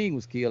Dr. King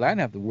was killed, I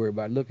didn't have to worry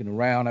about looking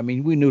around. I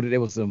mean, we knew that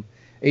there was some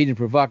agent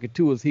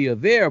provocateurs here or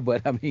there,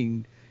 but I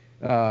mean,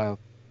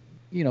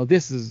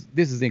 this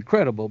is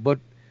incredible. But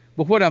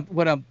what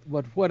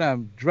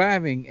I'm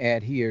driving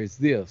at here is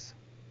this.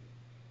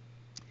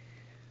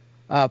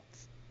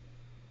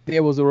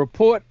 There was a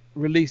report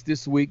released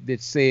this week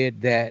that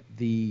said that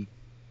the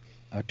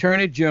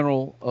Attorney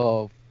General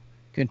of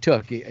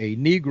Kentucky, a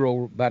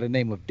Negro by the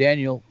name of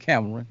Daniel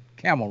Cameron,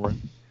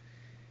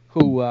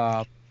 who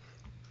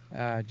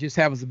just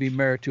happens to be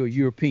married to a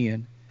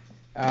European,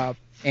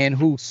 and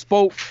who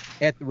spoke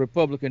at the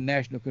Republican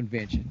National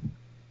Convention,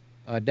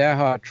 a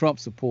diehard Trump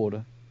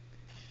supporter,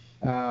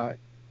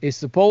 is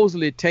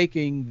supposedly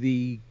taking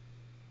the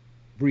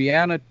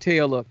Breonna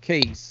Taylor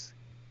case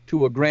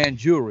to a grand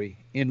jury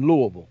in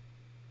Louisville.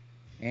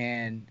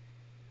 And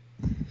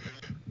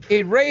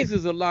it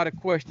raises a lot of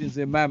questions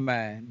in my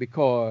mind,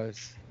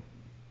 because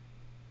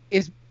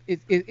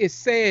it's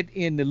said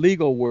in the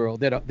legal world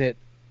that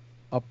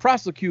a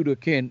prosecutor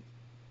can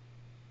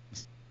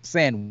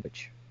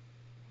sandwich.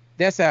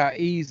 That's how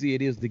easy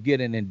it is to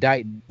get an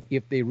indictment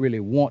if they really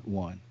want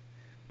one.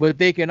 But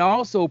they can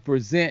also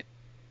present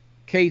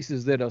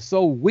cases that are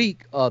so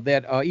weak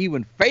that are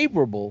even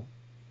favorable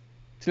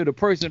to the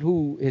person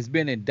who has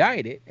been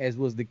indicted, as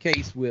was the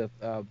case with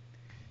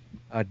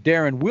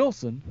Darren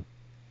Wilson,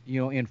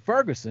 in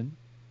Ferguson,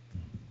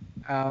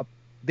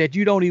 that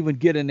you don't even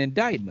get an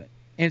indictment.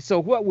 And so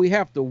what we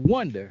have to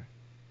wonder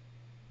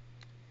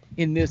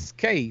in this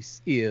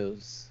case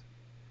is,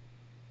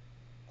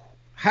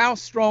 how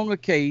strong a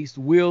case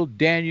will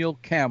Daniel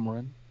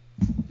Cameron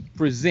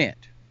present?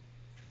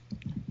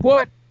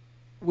 What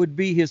would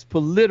be his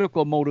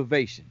political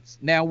motivations?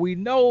 Now, we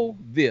know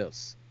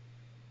this.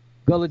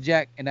 Gullah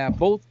Jack and I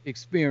both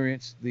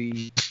experienced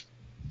the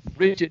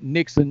Richard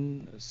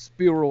Nixon,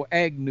 Spiro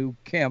Agnew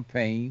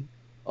campaign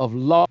of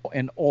law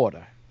and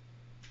order.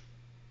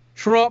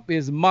 Trump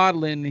is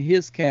modeling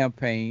his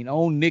campaign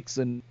on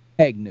Nixon,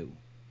 Agnew.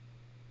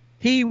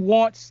 He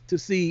wants to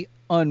see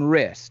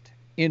unrest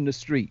in the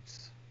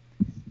streets.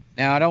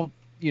 Now, I don't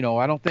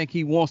think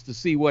he wants to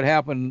see what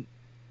happened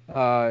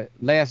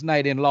last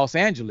night in Los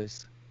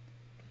Angeles,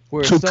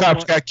 where two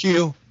cops got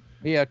killed.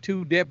 Yeah,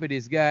 2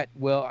 deputies got,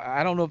 well,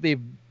 I don't know if they've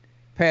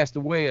passed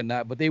away or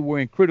not, but they were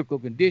in critical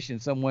condition.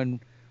 Someone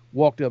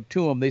walked up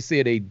to them. They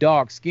said a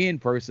dark-skinned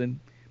person,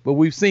 but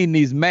we've seen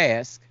these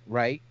masks,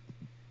 right?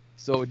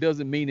 So it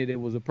doesn't mean that it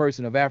was a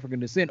person of African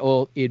descent,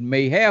 or it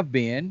may have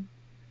been,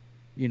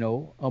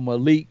 a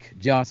Malik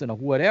Johnson or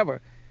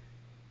whatever.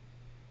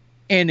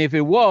 And if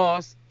it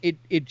was, it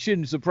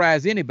shouldn't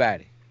surprise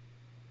anybody,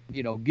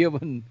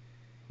 given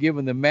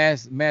the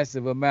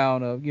massive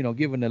amount of,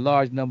 given the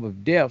large number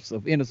of deaths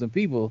of innocent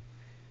people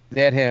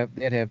that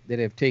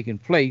have taken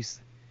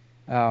place.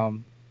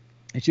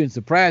 It shouldn't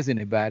surprise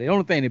anybody. The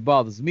only thing that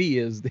bothers me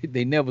is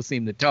they never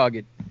seem to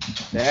target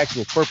the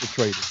actual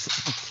perpetrators.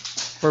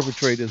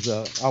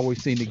 Perpetrators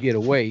always seem to get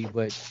away,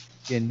 but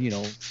then,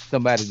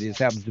 somebody that just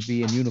happens to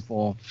be in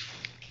uniform,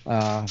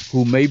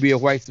 who may be a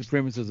white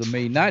supremacist or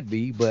may not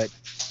be, but,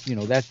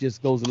 that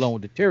just goes along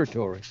with the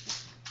territory.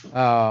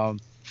 But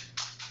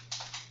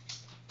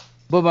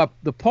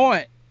the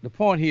point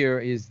here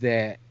is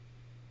that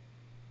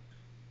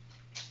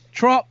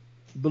Trump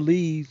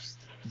believes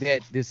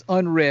that this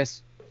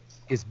unrest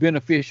is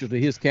beneficial to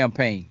his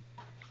campaign.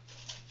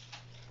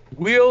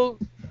 Will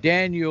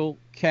Daniel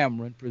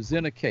Cameron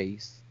present a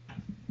case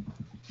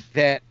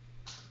that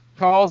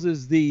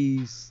causes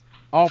these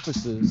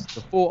officers, the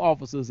 4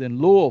 officers in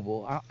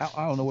Louisville, I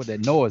don't know what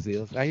that noise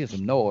is. I hear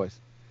some noise.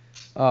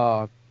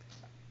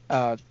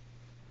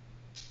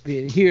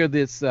 Hear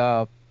this,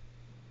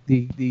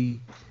 the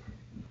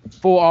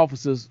 4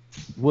 officers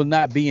will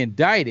not be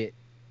indicted.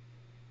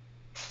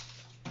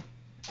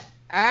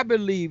 I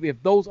believe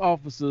if those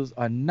officers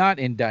are not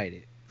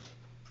indicted,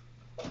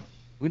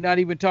 we're not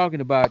even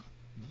talking about,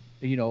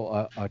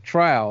 a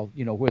trial,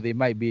 where they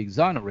might be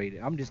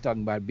exonerated. I'm just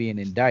talking about being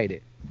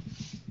indicted.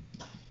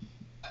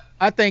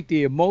 I think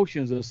the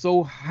emotions are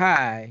so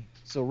high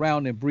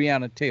surrounding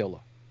Breonna Taylor,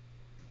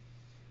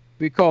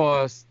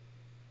 because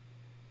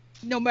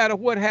no matter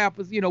what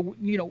happens,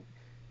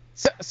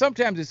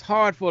 sometimes it's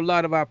hard for a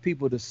lot of our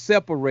people to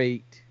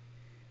separate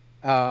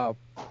a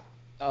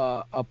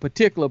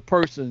particular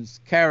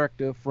person's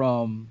character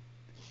from,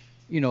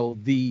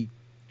 the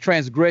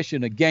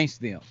transgression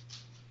against them.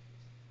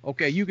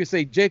 Okay, you can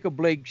say Jacob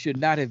Blake should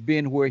not have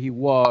been where he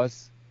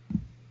was.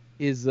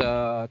 His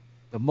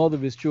the mother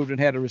of his children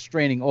had a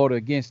restraining order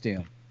against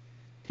him.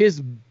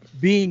 His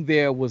being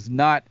there was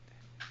not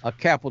a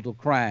capital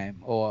crime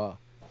or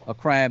a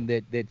crime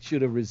that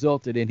should have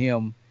resulted in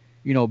him,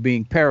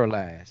 being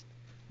paralyzed.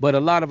 But a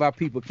lot of our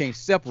people can't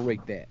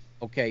separate that.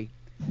 Okay.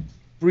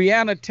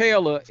 Breonna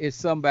Taylor is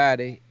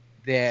somebody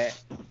that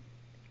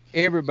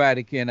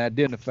everybody can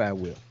identify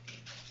with.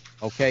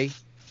 Okay.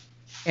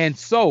 And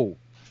so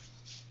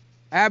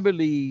I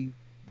believe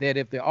that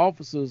if the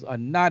officers are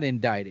not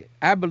indicted,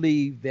 I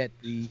believe that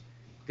the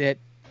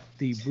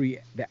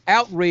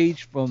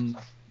outrage from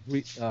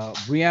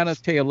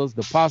Breonna Taylor's,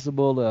 the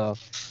possible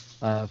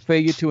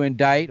failure to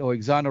indict or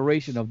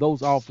exoneration of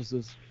those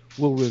officers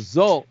will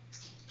result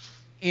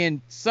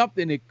in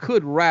something that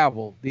could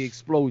rival the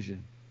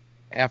explosion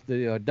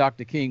after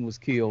Dr. King was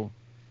killed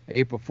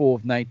April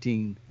 4th,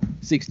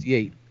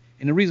 1968.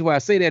 And the reason why I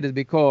say that is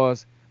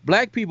because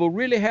black people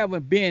really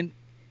haven't been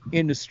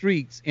in the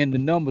streets in the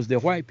numbers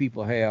that white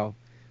people have.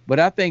 But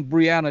I think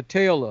Breonna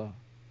Taylor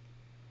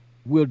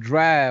will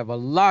drive a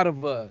lot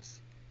of us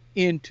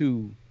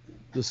into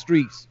the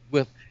streets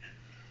with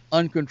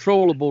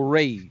uncontrollable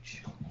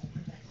rage.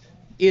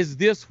 Is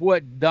this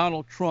what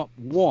Donald Trump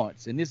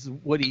wants? And this is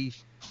what he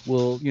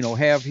will,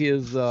 have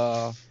his,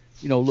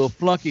 little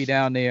flunky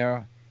down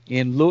there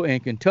in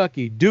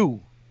Kentucky do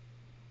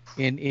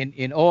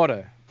in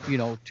order,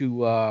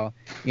 to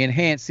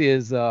enhance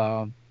his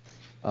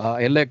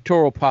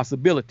electoral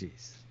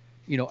possibilities.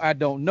 I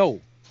don't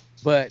know,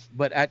 but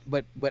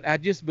I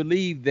just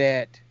believe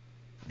that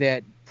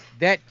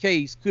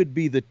case could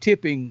be the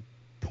tipping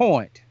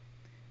point,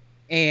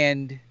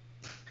 and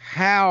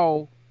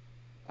how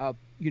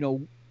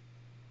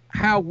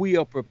how we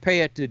are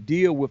prepared to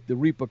deal with the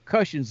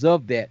repercussions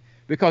of that.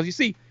 Because you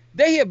see,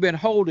 they have been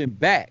holding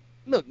back.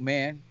 Look,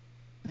 man,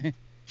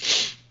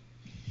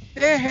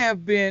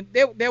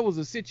 there was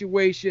a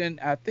situation,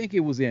 I think it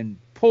was in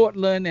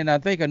Portland, and I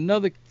think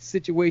another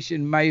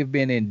situation might have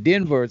been in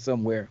Denver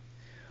somewhere,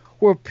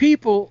 where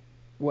people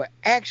were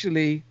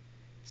actually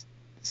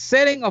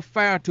setting a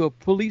fire to a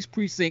police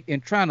precinct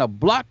and trying to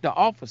block the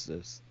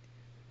officers,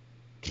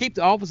 keep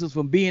the officers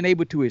from being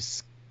able to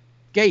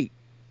escape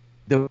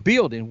the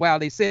building while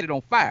they set it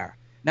on fire.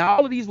 Now,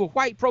 all of these were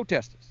white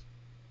protesters.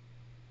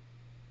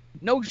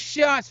 No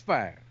shots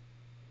fired.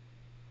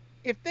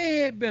 If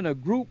there had been a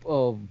group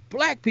of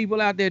black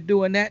people out there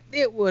doing that,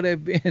 it would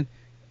have been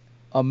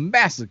a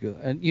massacre.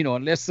 And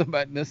unless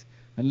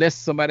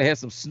somebody had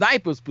some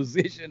snipers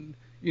positioned,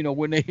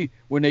 when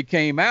they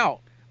came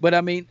out. But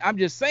I mean, I'm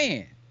just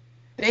saying,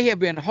 they have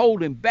been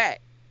holding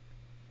back.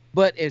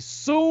 But as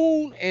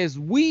soon as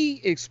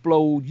we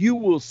explode, you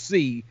will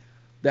see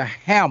the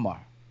hammer.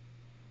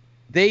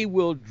 They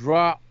will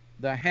drop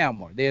the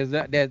hammer. There's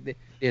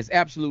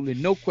absolutely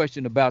no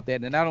question about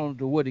that. And I don't know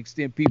to what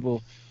extent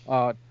people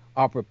are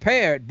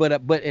prepared, but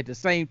at the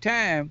same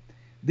time,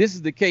 this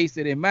is the case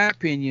that, in my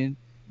opinion,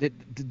 that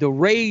the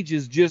rage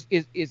is just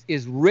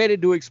is ready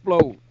to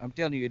explode. I'm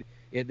telling you,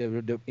 at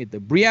the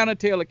Breonna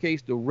Taylor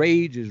case, the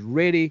rage is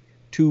ready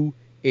to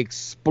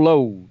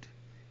explode,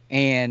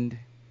 and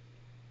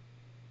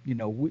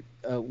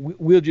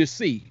we'll just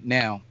see.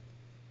 Now,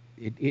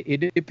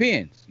 it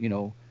depends.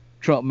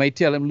 Trump may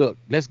tell him, look,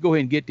 let's go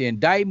ahead and get the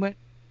indictment,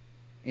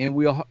 and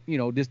we'll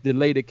just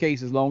delay the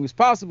case as long as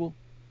possible,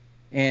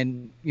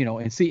 and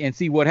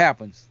see what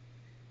happens.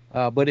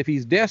 But if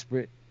he's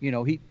desperate,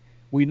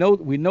 we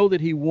know that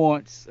he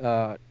wants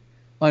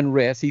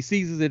unrest. He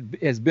sees it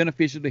as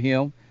beneficial to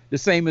him, the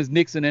same as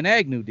Nixon and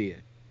Agnew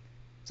did.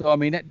 So I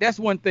mean, that's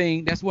one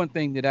thing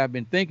that I've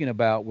been thinking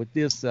about with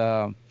this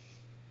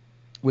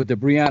with the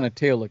Breonna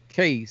Taylor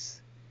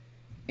case,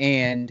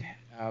 and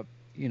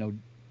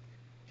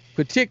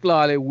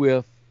particularly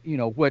with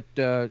what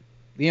the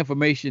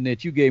information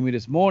that you gave me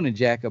this morning,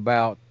 Jack,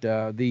 about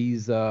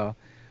these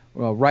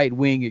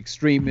right-wing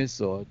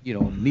extremists or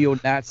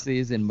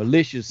neo-Nazis and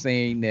militias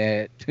saying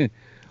that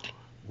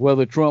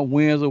whether Trump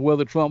wins or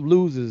whether Trump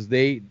loses,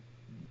 they're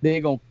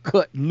gonna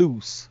cut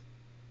loose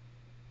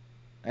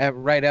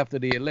right after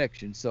the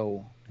election.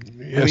 So Yes, I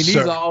mean, these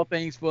sir. are all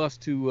things for us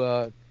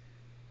to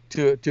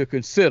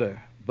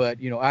consider. But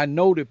I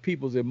know that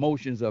people's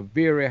emotions are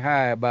very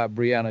high about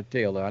Breonna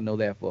Taylor. I know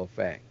that for a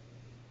fact.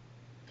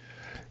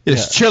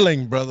 It's Yeah.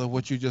 chilling, brother,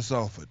 what you just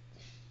offered,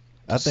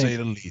 to I say think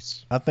the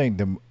least. I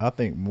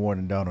think more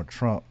than Donald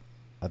Trump,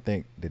 I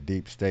think the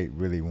deep state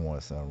really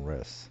wants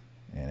unrest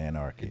and The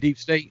anarchy. deep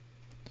state.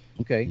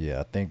 Okay.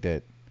 Yeah,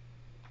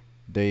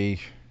 they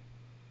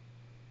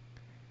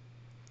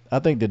I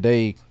think that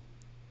they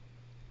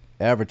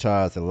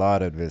advertise a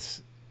lot of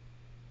this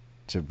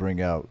to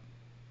bring out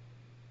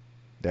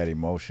that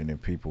emotion in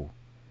people.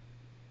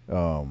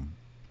 Um,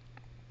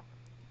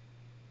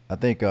 I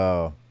think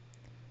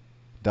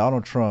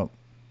Donald Trump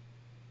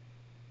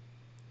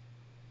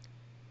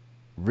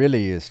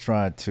really is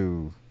trying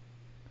to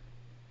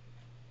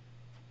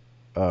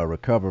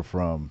recover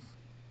from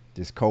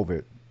this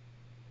COVID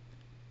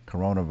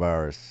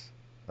coronavirus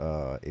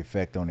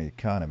effect on the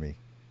economy.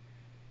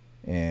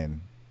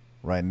 And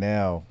right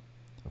now,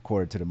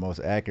 according to the most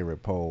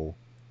accurate poll,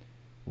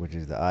 which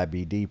is the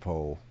IBD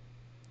poll,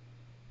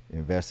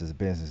 Investors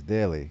Business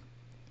Daily,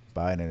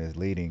 Biden is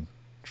leading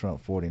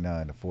Trump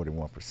 49 to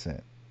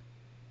 41%.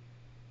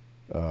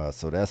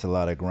 So that's a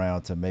lot of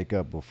ground to make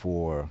up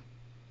before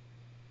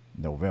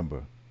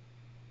November.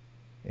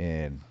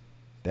 And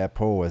that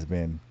poll has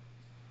been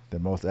the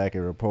most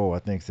accurate poll, I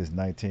think, since the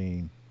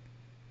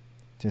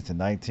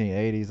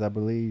 1980s, I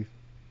believe,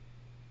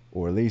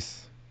 or at least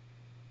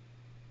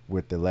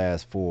with the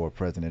last 4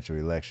 presidential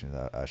elections,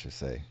 I should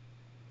say.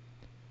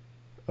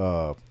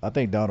 I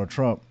think Donald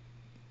Trump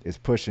is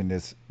pushing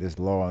this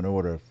law and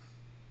order.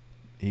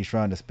 He's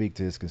trying to speak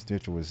to his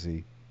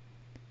constituency,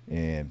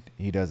 and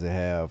he doesn't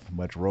have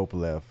much rope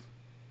left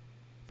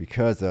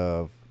because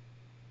of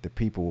the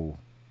people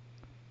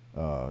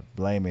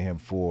blaming him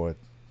for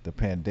the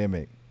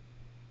pandemic,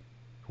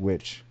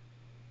 which,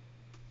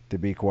 to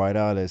be quite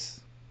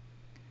honest,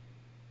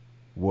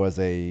 was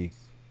a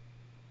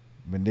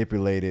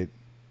manipulated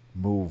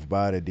move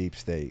by the deep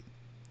state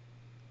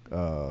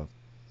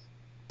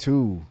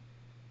to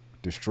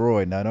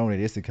destroy not only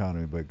this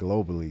economy but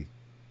globally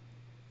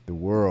the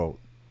world.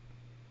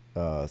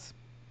 I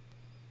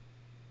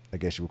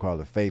guess you would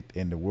call it faith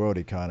in the world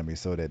economy,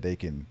 so that they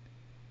can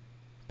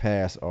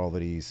pass all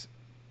of these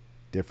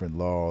different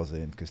laws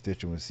and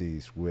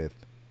constituencies with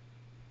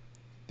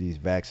these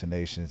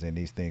vaccinations and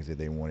these things that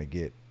they want to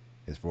get,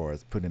 as far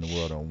as putting the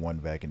world on one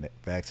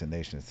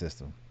vaccination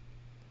system.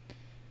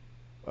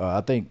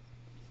 I think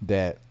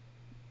that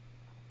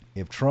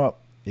if Trump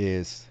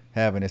is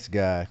having this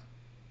guy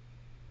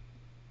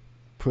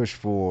push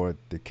for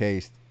the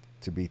case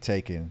to be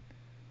taken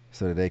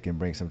so that they can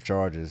bring some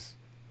charges,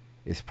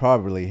 it's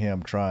probably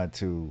him trying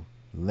to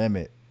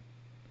limit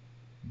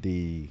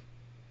the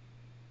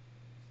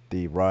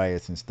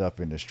riots and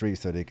stuff in the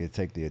streets so they could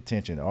take the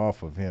attention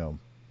off of him,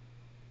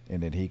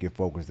 and then he can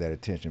focus that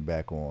attention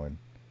back on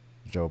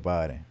Joe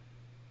Biden.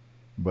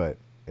 But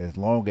as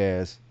long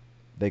as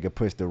they could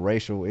push the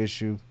racial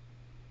issue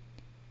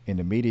in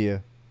the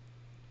media,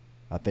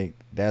 I think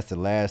that's the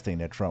last thing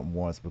that Trump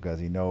wants, because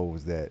he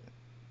knows that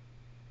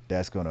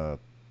that's going to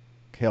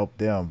help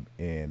them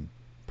in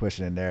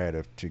pushing the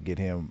narrative to get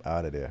him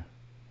out of there.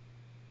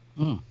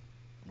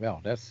 Well,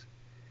 that's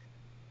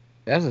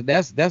a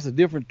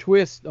different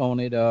twist on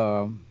it.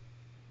 From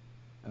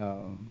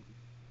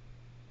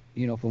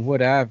what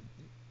to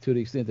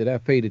the extent that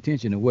I've paid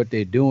attention to what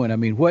they're doing. I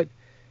mean, what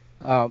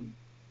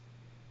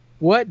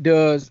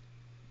does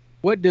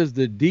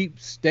the deep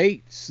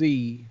state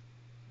see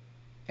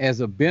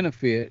as a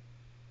benefit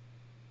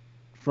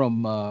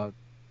from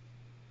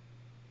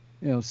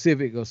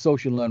civic or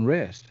social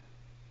unrest?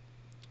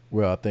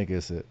 Well, I think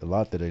it's a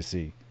lot that they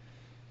see.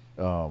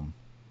 When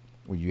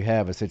you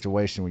have a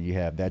situation where you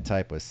have that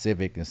type of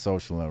civic and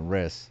social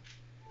unrest,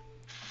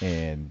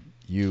 and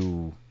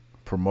you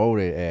promote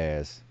it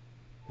as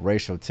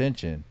racial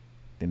tension,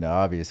 then the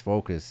obvious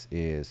focus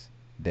is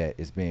that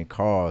it's being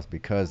caused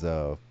because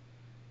of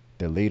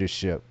the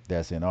leadership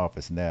that's in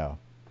office now.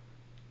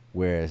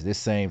 Whereas this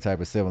same type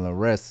of civil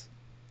unrest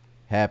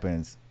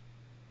happens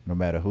no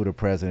matter who the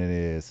president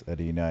is of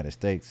the United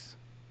States,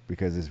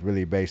 because it's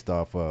really based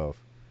off of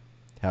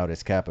how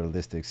this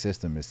capitalistic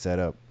system is set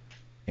up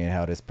and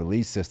how this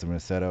police system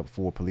is set up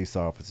for police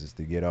officers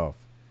to get off.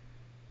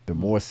 The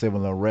more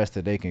civil unrest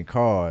that they can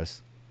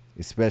cause,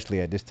 especially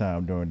at this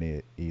time during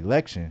the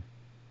election,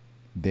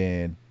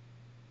 then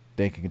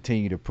they can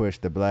continue to push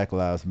the Black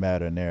Lives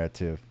Matter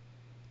narrative.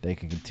 They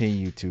can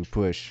continue to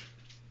push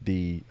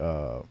the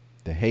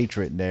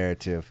hatred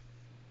narrative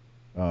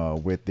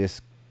with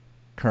this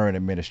current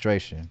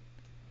administration,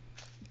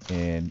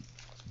 and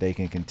they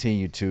can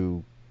continue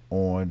to,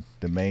 on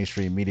the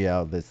mainstream media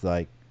outlets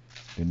like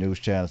the news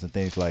channels and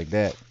things like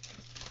that,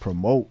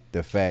 promote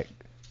the fact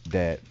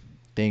that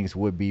things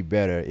would be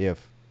better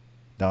if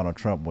Donald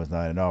Trump was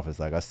not in office.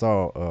 Like, I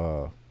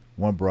saw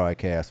one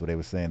broadcast where they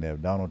were saying that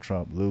if Donald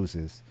Trump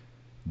loses,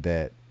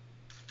 that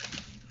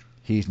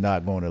he's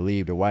not going to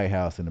leave the White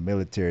House, and the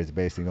military is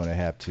basically going to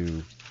have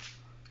to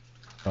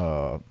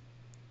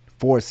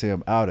force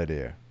him out of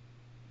there,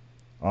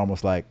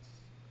 almost like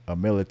a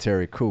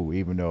military coup,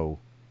 even though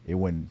it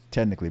wouldn't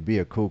technically be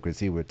a coup because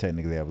he would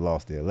technically have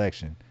lost the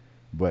election.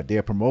 But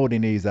they're promoting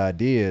these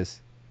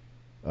ideas,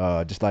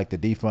 just like the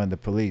defund the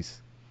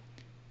police.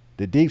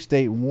 The deep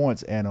state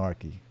wants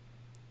anarchy,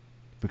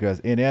 because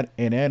in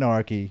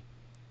anarchy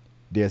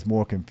there's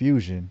more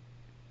confusion,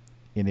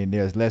 and then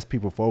there's less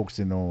people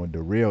focusing on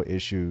the real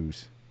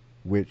issues,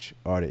 which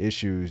are the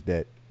issues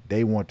that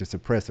they want to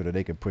suppress so that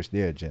they can push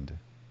their agenda.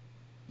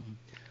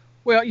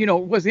 Well,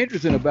 what's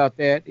interesting about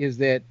that is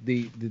that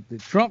the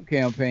Trump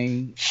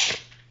campaign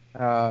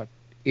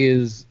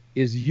is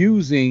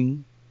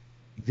using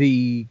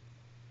the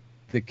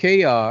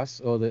chaos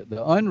or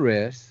the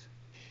unrest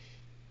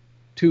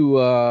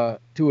to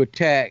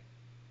attack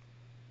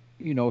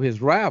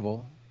his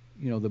rival,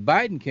 the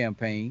Biden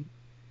campaign,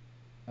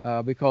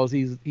 because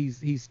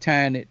he's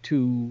tying it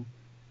to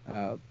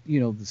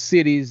the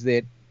cities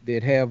that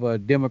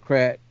have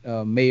Democrat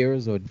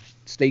mayors, or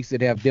states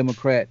that have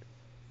Democrat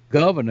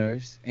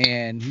governors,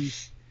 and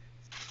he's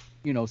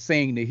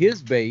saying to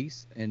his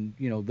base and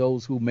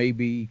those who may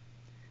be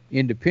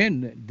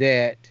independent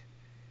that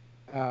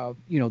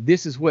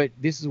this is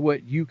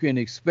what you can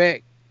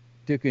expect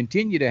to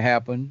continue to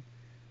happen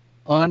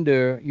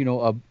under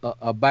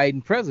a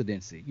Biden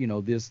presidency.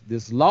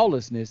 This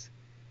lawlessness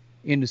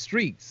in the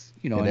streets.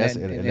 And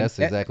that's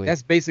exactly,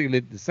 That's basically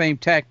the same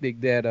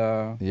tactic that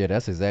yeah,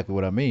 that's exactly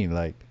what I mean.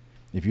 Like,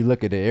 if you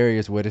look at the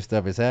areas where this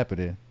stuff is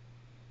happening,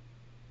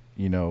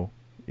 you know,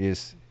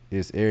 it's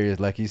areas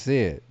like you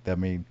said. I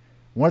mean,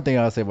 one thing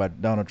I'll say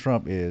about Donald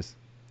Trump is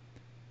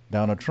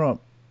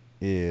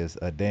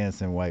a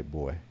dancing white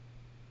boy.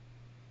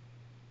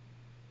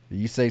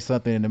 You say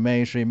something in the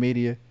mainstream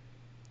media,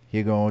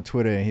 he'll go on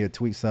Twitter and he'll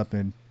tweet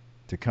something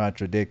to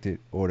contradict it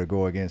or to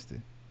go against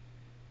it.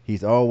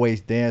 He's always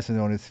dancing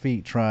on his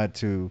feet, trying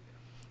to.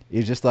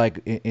 It's just like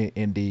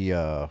in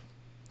the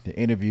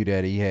interview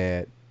that he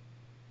had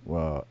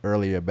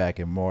earlier back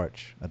in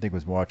March. I think it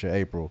was March or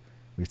April.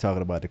 We was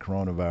talking about the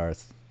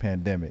coronavirus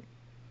pandemic,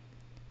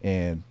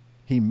 and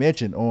he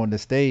mentioned on the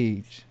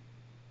stage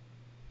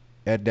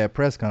at that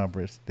press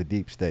conference the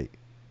deep state.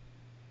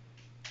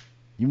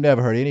 You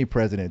never heard any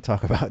president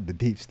talk about the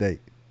deep state.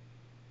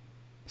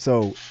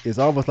 So it's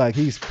almost like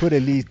he's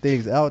putting these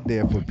things out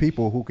there for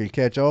people who can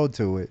catch on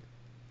to it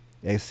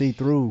and see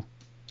through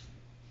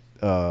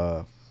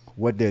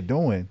what they're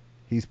doing.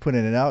 He's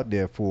putting it out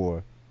there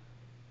for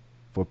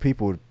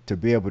people to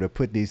be able to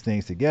put these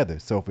things together.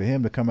 So for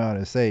him to come out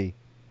and say,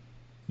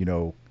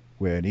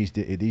 where in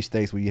these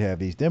states where you have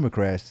these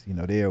Democrats,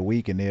 they're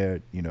weak and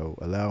they're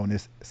allowing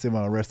this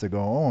civil unrest to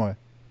go on,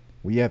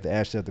 well, you have to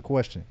ask yourself the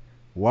question: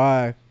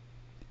 why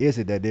is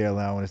it that they're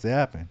allowing this to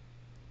happen?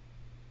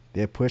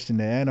 They're pushing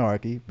the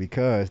anarchy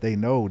because they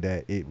know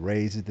that it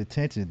raises the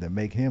tension to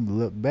make him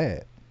look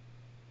bad.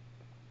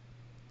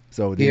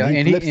 So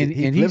then he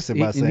flips it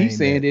by saying he's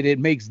saying that it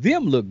makes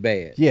them look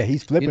bad. Yeah,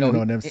 he's flipping it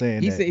on them,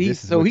 saying that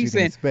this is what you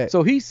can expect.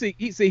 So he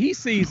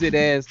sees it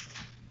as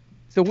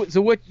so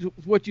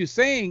what you're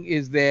saying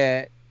is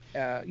that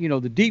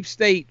the deep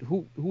state,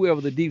 whoever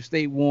the deep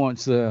state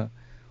wants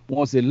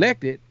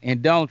elected,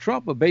 and Donald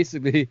Trump are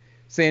basically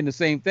saying the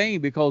same thing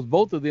because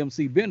both of them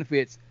see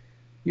benefits.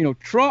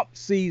 Trump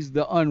sees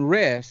the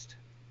unrest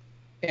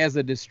as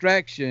a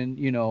distraction,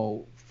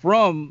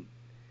 from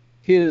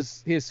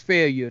his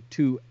failure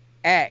to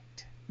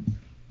act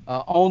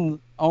on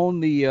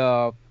the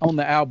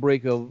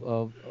outbreak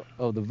of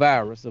the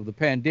virus, of the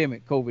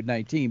pandemic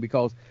COVID-19,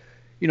 because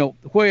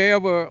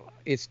wherever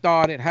it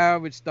started,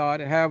 however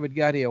it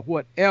got here,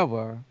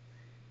 whatever,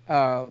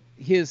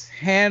 his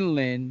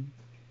handling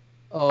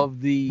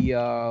of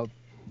the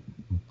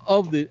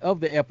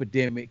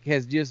epidemic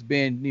has just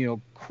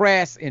been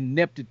crass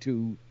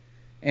ineptitude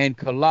and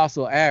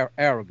colossal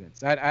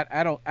arrogance.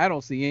 I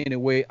don't see any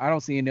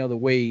other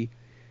way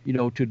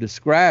to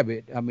describe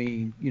it. I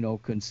mean,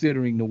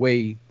 considering the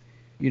way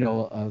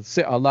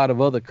a lot of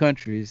other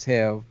countries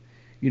have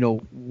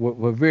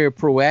were very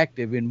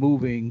proactive in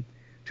moving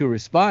to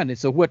respond. And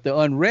so what the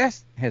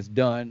unrest has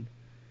done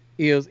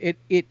is it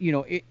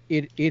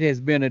has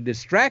been a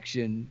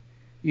distraction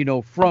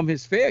from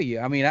his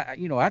failure. I mean,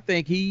 I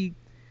think he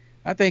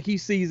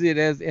sees it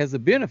as a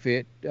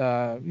benefit,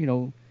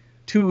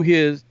 to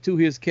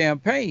his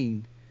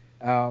campaign.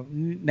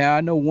 Now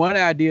I know one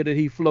idea that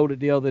he floated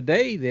the other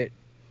day that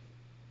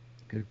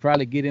could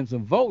probably get him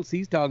some votes.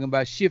 He's talking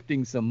about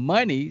shifting some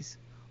monies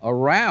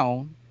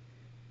around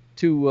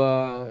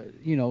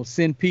to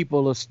send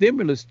people a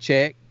stimulus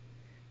check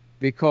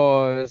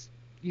because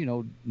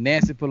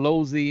Nancy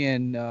Pelosi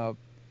and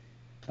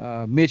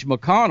Mitch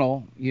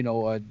McConnell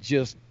are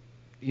just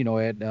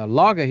at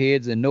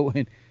loggerheads, and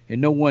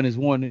no one is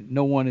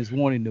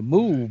wanting to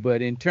move.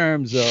 But in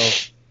terms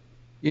of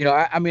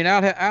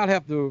I'll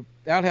have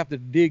to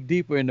dig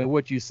deeper into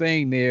what you're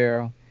saying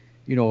there,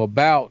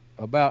 about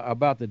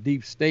the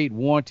deep state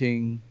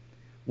wanting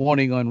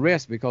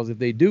unrest, because if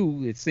they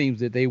do, it seems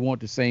that they want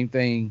the same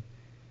thing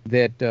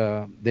that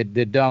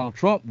Donald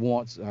Trump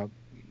wants.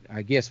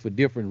 I guess for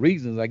different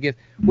reasons. I guess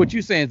what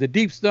you're saying is the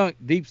deep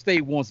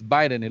state wants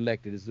Biden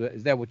elected.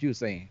 Is that what you're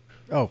saying?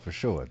 Oh, for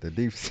sure. The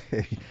deep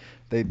state,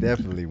 they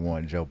definitely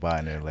want Joe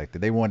Biden elected.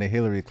 They wanted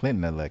Hillary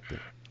Clinton elected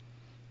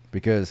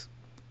because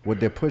what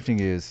they're pushing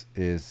is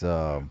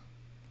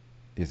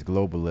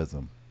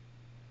globalism.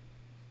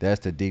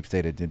 That's the deep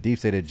state. The deep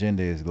state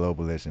agenda is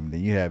globalism.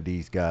 Then you have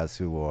these guys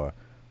who are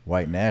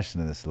white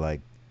nationalists like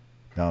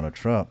Donald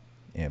Trump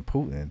and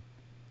Putin,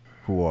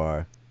 who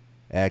are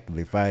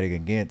actively fighting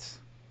against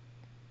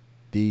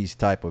these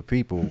type of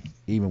people,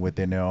 even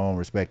within their own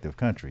respective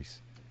countries.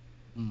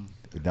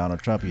 With Donald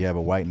Trump, you have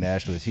a white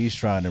nationalist. He's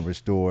trying to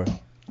restore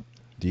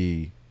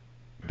the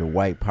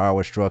white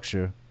power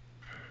structure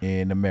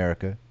in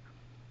America,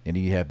 and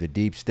you have the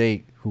deep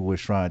state who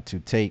was trying to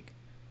take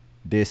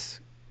this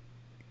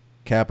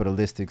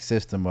capitalistic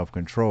system of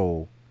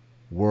control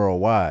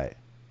worldwide,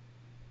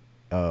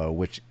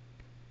 which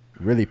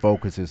really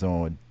focuses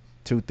on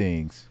two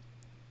things: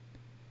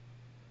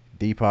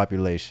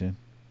 depopulation,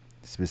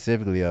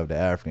 specifically of the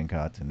African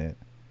continent,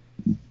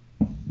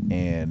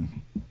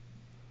 and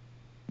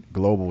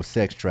global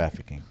sex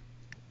trafficking.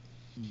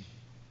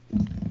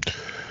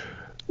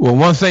 Well,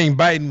 one thing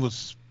Biden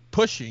was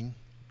pushing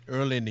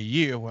early in the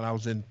year when I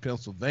was in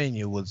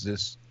Pennsylvania was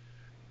this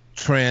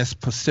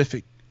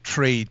Trans-Pacific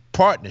Trade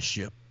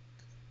Partnership.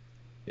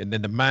 And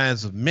in the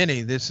minds of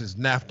many, this is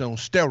NAFTA on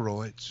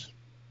steroids.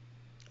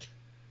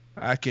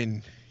 I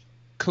can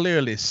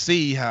clearly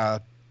see how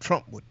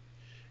Trump would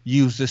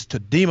use this to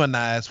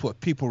demonize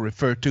what people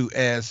refer to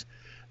as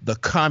the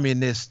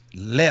communist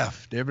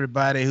left.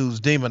 Everybody who's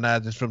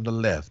demonized is from the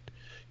left.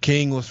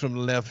 King was from the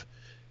left,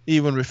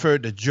 even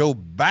referred to Joe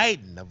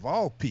Biden, of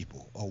all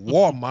people, a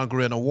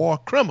warmonger and a war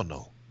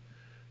criminal,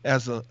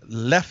 as a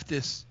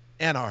leftist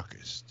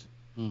anarchist.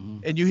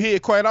 And you hear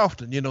it quite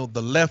often, you know,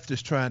 the left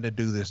is trying to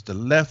do this. The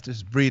left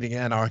is breeding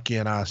anarchy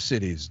in our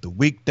cities, the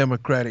weak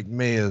Democratic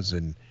mayors,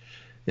 and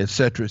et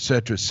cetera, et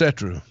cetera, et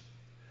cetera.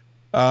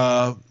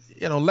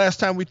 You know, last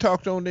time we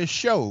talked on this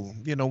show,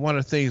 you know, one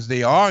of the things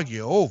they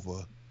argue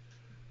over,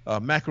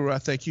 Macro, I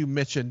think you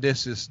mentioned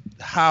this, is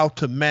how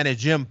to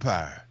manage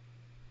empire.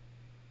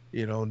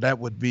 You know, that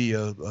would be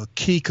a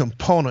key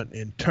component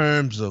in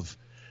terms of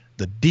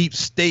the deep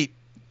state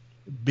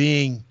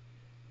being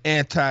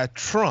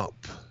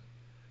anti-Trump.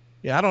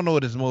 Yeah, I don't know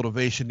what his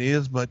motivation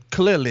is, but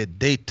clearly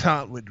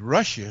détente with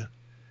Russia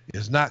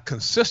is not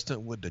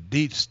consistent with the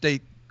deep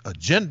state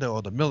agenda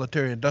or the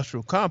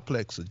military-industrial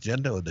complex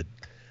agenda, or the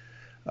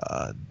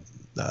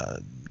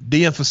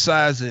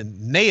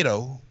de-emphasizing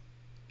NATO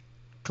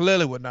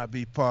clearly would not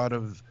be part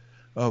of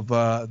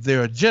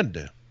their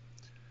agenda.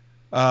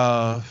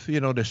 You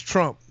know, this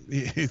Trump,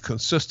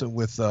 consistent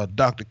with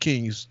Dr.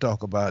 King used to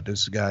talk about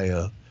this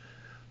guy,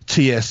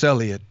 T.S.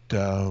 Eliot.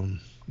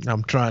 I'm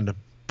trying to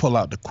pull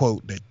out the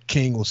quote that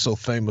King was so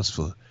famous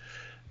for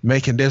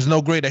making. There's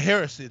no greater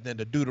heresy than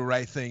to do the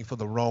right thing for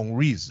the wrong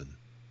reason.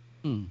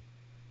 You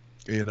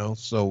know,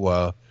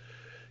 so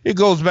it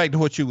goes back to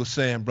what you were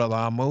saying, Brother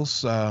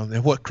Amos,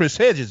 and what Chris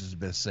Hedges has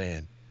been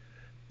saying.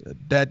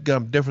 That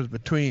difference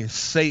between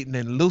Satan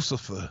and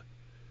Lucifer.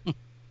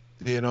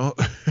 You know.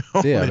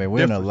 Yeah, I mean,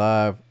 we're in a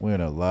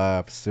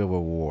live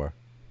civil war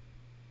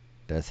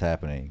that's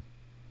happening,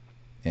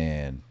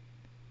 and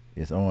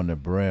it's on the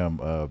brim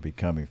of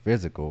becoming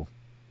physical,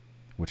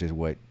 which is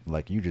what,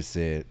 like you just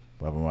said,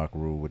 Baba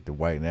Makaru, with the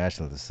white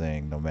nationalists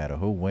saying, no matter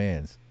who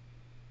wins,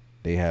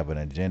 they have an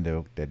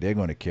agenda that they're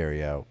going to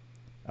carry out.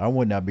 I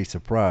would not be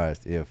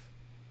surprised if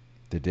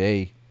the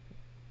day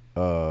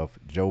of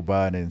Joe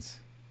Biden's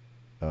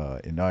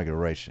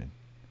inauguration,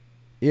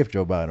 if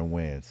Joe Biden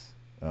wins,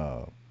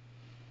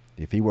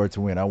 if he were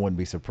to win, I wouldn't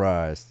be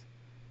surprised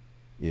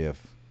if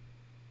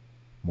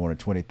more than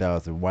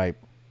 20,000 white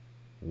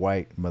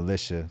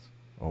militia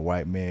or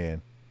white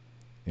men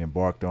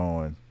embarked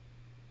on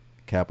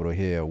Capitol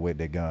Hill with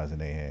their guns in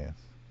their hands.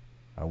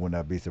 I would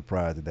not be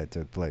surprised if that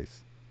took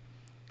place.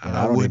 And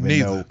I don't even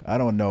know. I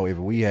don't know if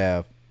we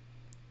have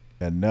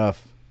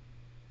enough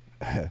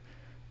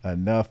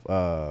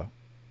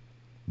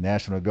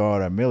National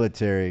Guard or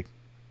military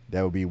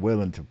that would be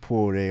willing to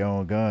pull their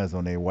own guns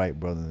on their white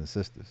brothers and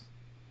sisters.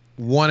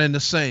 One and the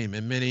same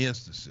in many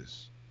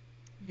instances.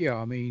 Yeah,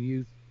 I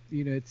mean,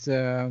 you know, it's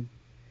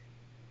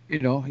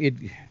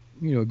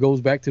it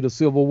goes back to the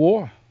Civil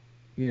War.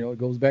 It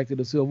goes back to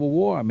the Civil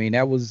War. I mean,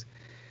 that was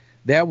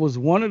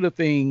one of the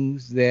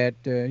things that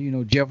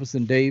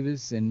Jefferson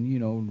Davis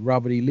and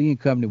Robert E. Lee and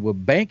company were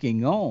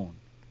banking on.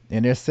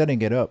 And they're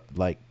setting it up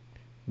like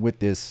with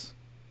this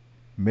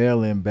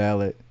mail-in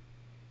ballot,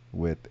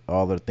 with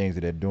all the things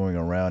that they're doing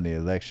around the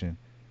election.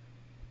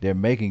 They're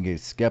making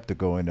it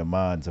skeptical in the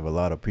minds of a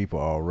lot of people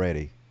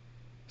already.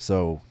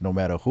 So no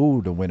matter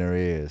who the winner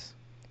is,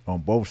 on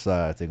both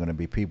sides, they're going to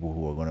be people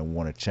who are going to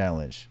want to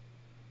challenge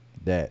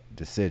that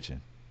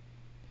decision.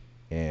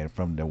 And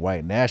from the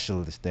white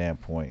nationalist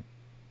standpoint,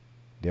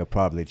 they'll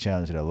probably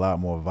challenge it a lot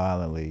more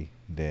violently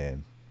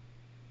than,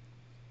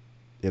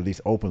 at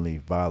least openly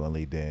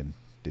violently, than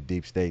the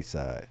deep state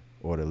side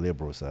or the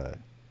liberal side.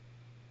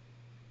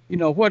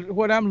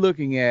 What I'm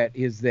looking at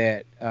is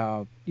that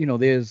there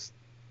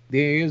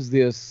is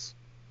this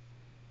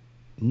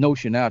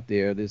notion out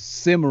there, this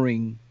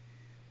simmering,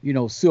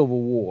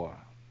 civil war,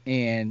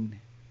 and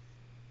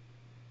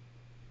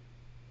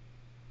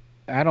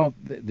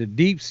the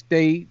deep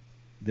state,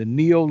 the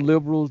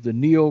neoliberals, the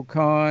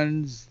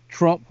neocons,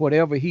 Trump,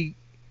 whatever he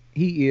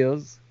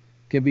is,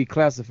 can be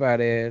classified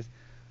as.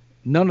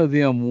 None of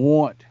them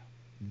want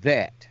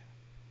that.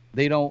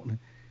 They don't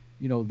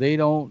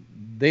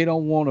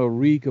want a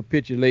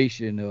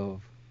recapitulation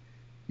of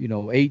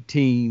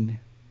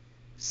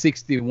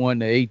 1861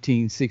 to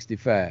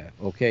 1865.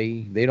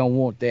 Okay, they don't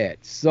want that.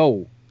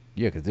 So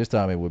yeah, because this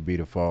time it would be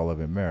the fall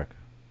of America.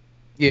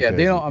 Yeah,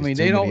 they don't. I mean,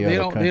 they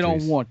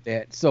don't want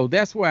that. So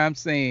that's why I'm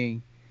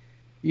saying,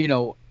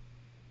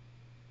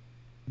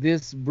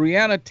 this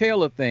Breonna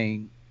Taylor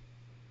thing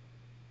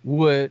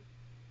would,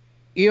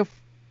 if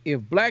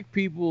black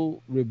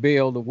people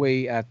rebel the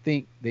way I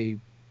think they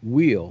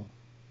will,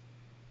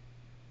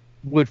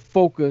 would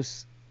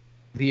focus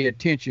the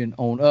attention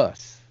on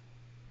us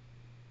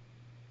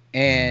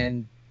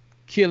and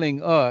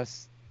killing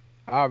us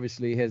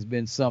obviously has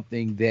been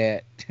something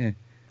that,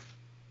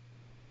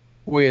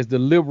 whereas the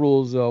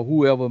liberals or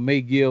whoever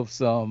may give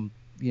some,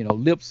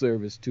 lip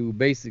service to,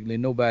 basically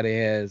nobody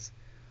has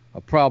a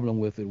problem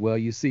with it. Well,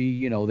 you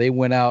see, they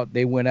went out,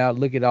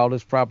 look at all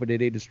this property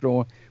they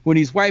destroying. When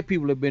these white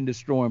people have been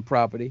destroying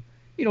property,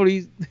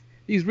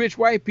 these rich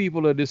white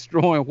people are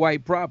destroying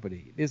white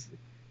property. It's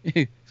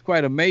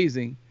quite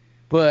amazing.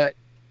 But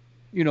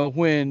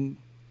when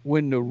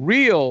the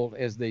real,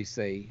 as they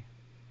say,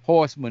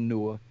 horse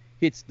manure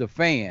hits the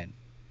fan,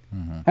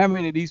 how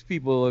many of these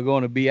people are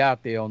going to be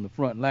out there on the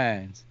front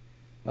lines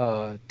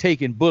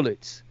taking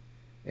bullets,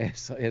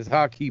 as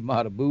Hakeem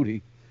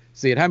Matabuti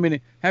said? How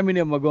many of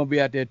them are going to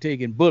be out there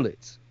taking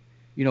bullets?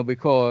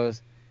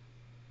 Because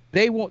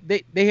they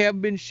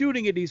have been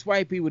shooting at these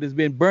white people that's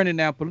been burning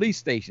down police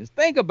stations.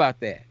 Think about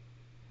that.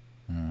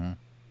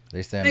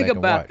 They stand Think back and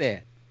about watch.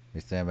 that. They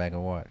stand back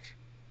and watch.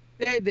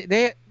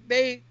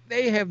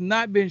 They have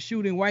not been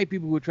shooting white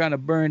people who are trying to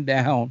burn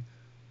down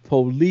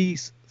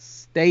police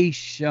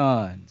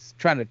stations,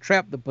 trying to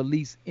trap the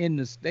police in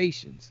the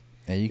stations.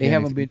 And They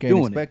haven't been you can't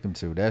doing expect them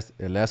to.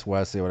 That's why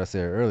I said what I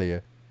said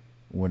earlier.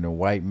 When the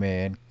white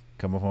man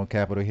come up on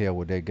Capitol Hill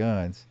with their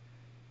guns,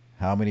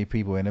 how many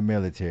people in the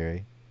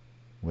military,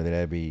 whether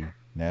that be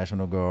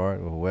National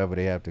Guard or whoever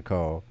they have to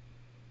call,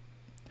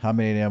 how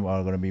many of them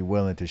are going to be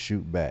willing to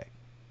shoot back?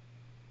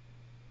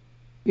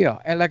 Yeah,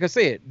 and like I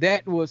said,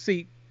 that was,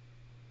 see,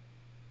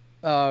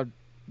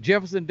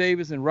 Jefferson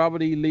Davis and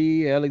Robert E.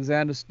 Lee,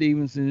 Alexander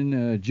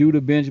Stevenson,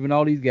 Judah Benjamin,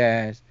 all these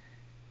guys,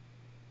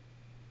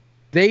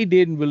 they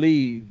didn't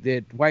believe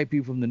that white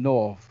people from the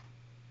North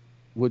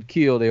would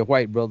kill their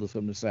white brothers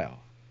from the South.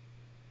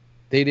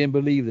 They didn't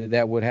believe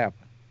that would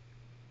happen.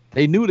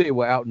 They knew they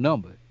were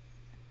outnumbered.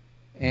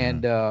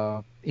 And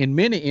in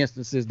many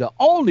instances, the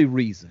only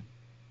reason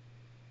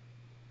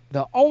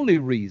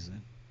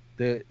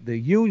the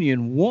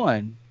Union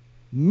won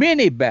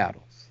many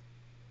battles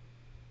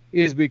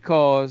is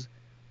because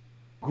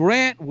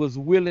Grant was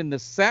willing to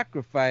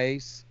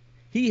sacrifice.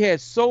 He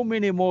had so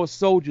many more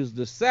soldiers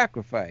to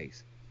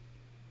sacrifice.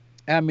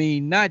 I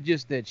mean, not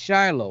just at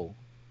Shiloh,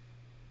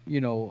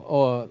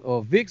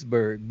 or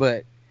Vicksburg,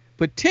 but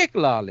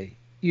particularly,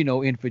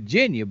 in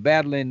Virginia,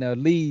 battling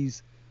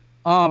Lee's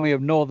Army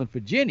of Northern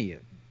Virginia.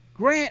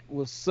 Grant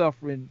was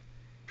suffering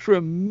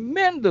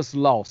tremendous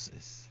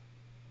losses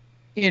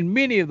in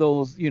many of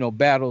those,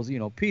 battles,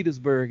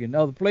 Petersburg and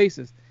other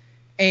places.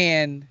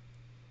 And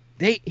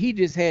he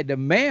just had the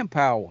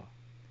manpower.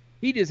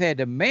 He just had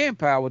the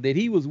manpower that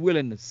he was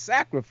willing to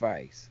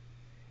sacrifice.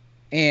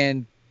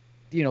 And,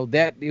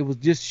 that it was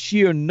just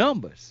sheer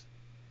numbers.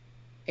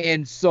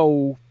 And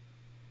so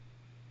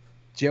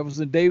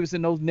Jefferson Davis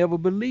and those never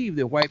believed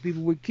that white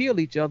people would kill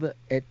each other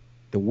at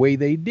the way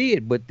they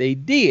did, but they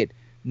did.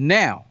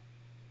 Now,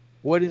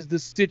 what is the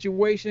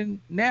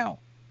situation now?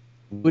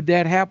 Would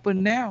that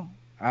happen now?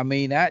 I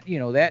mean,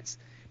 that's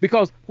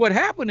because what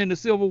happened in the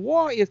Civil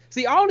War is,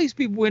 see, all these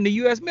people were in the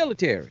U.S.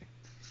 military.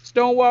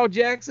 Stonewall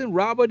Jackson,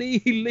 Robert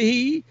E.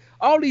 Lee,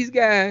 all these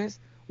guys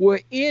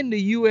were in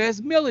the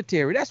U.S.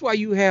 military. That's why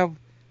you have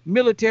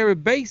military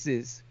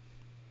bases.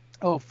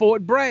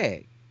 Fort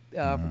Bragg.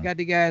 I forgot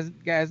the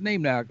guy's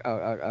name now.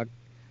 A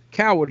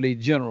cowardly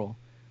general,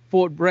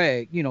 Fort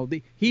Bragg.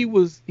 He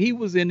was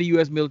in the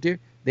U.S. military.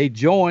 They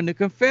joined the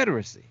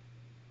Confederacy,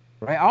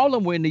 right? All of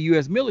them were in the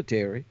U.S.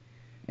 military,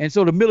 and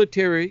so the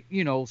military,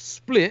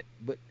 split.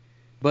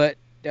 But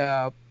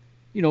the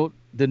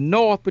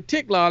North,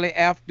 particularly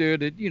after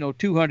the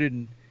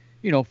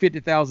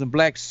 250,000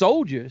 black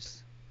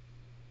soldiers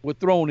were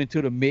thrown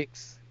into the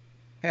mix,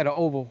 had an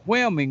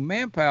overwhelming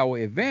manpower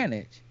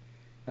advantage.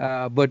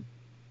 But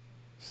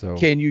so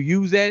can you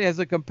use that as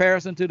a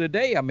comparison to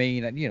today? I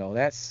mean,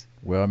 that's.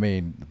 Well, I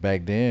mean,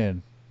 back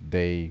then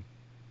they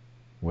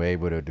were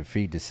able to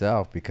defeat the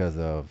South because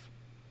of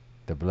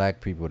the black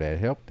people that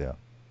helped them.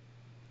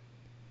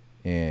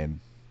 And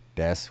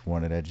that's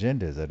one of the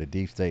agendas of the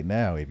deep state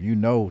now. If you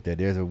know that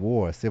there's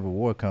a civil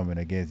war coming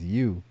against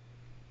you,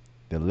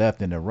 the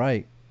left and the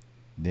right,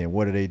 then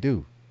what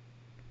do?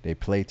 They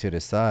play to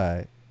the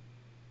side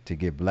to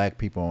get black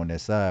people on their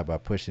side by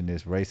pushing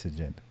this race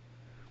agenda,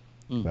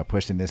 by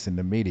pushing this in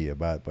the media,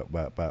 by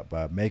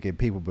making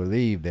people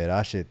believe that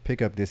I should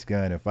pick up this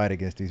gun and fight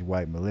against these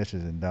white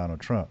militias and Donald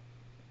Trump.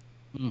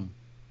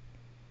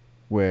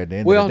 Where at the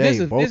end of the day,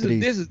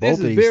 this is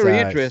very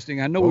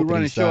interesting. I know we're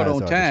running short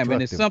on time,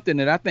 and it's something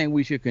that I think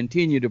we should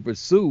continue to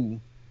pursue,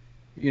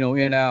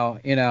 in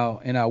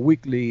our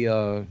weekly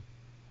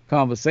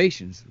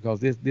conversations, because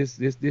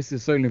this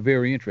is certainly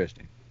very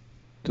interesting,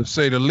 to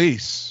say the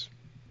least.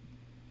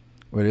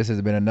 Well, this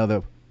has been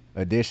another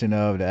edition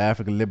of the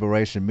African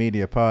Liberation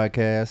Media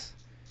Podcast.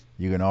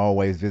 You can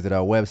always visit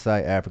our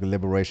website,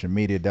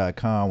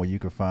 africanliberationmedia.com, where you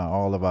can find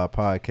all of our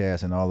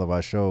podcasts and all of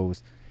our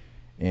shows.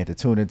 And to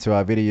tune into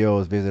our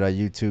videos, visit our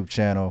YouTube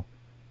channel,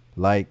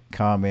 like,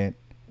 comment,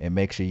 and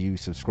make sure you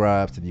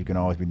subscribe so you can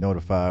always be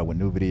notified when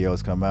new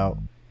videos come out.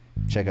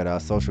 Check out our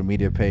social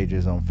media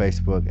pages on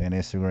Facebook and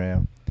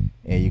Instagram.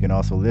 And you can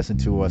also listen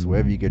to us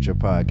wherever you get your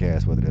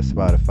podcasts, whether it's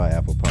Spotify,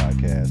 Apple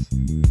Podcasts,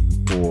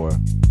 or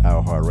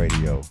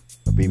iHeartRadio.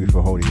 BB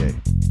for Hodier.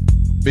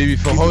 BB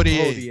for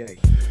Hodier.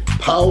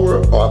 Power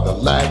or the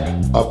lack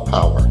of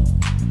power.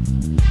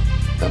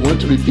 I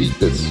want to repeat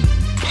this.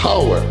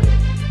 Power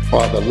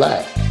or the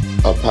lack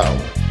of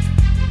power.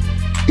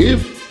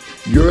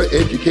 If your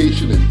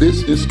education in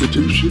this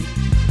institution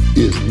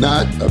is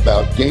not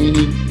about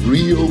gaining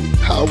real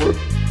power,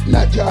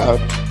 not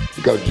jobs,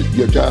 because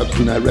your jobs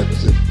do not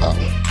represent power.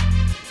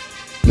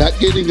 Not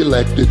getting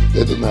elected,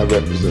 that does not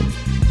represent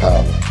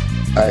power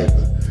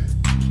either.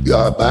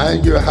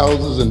 Buying your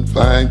houses and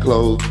fine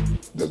clothes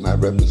does not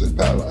represent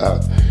power.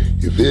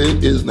 If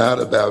it is not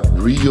about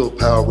real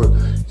power,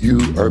 you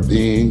are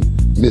being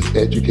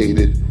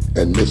miseducated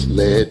and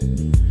misled,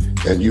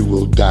 and you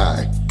will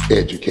die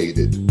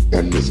educated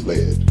and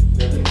misled.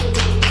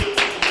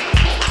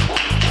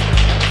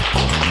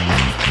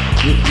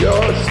 If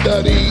your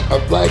study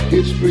of Black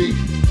history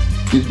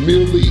is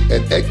merely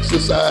an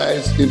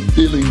exercise in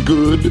feeling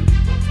good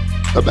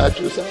about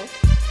yourself,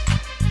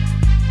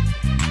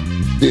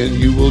 then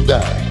you will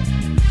die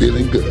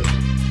feeling good.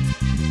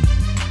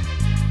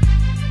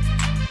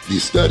 The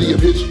study of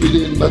history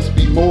then must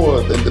be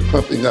more than the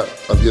pumping up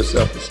of your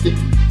self-esteem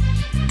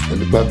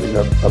and the pumping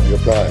up of your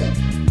pride.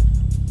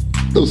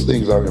 Those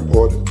things are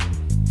important,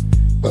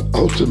 but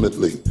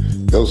ultimately,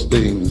 those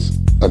things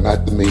are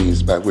not the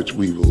means by which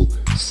we will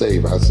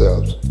save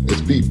ourselves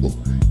as people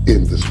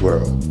in this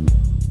world.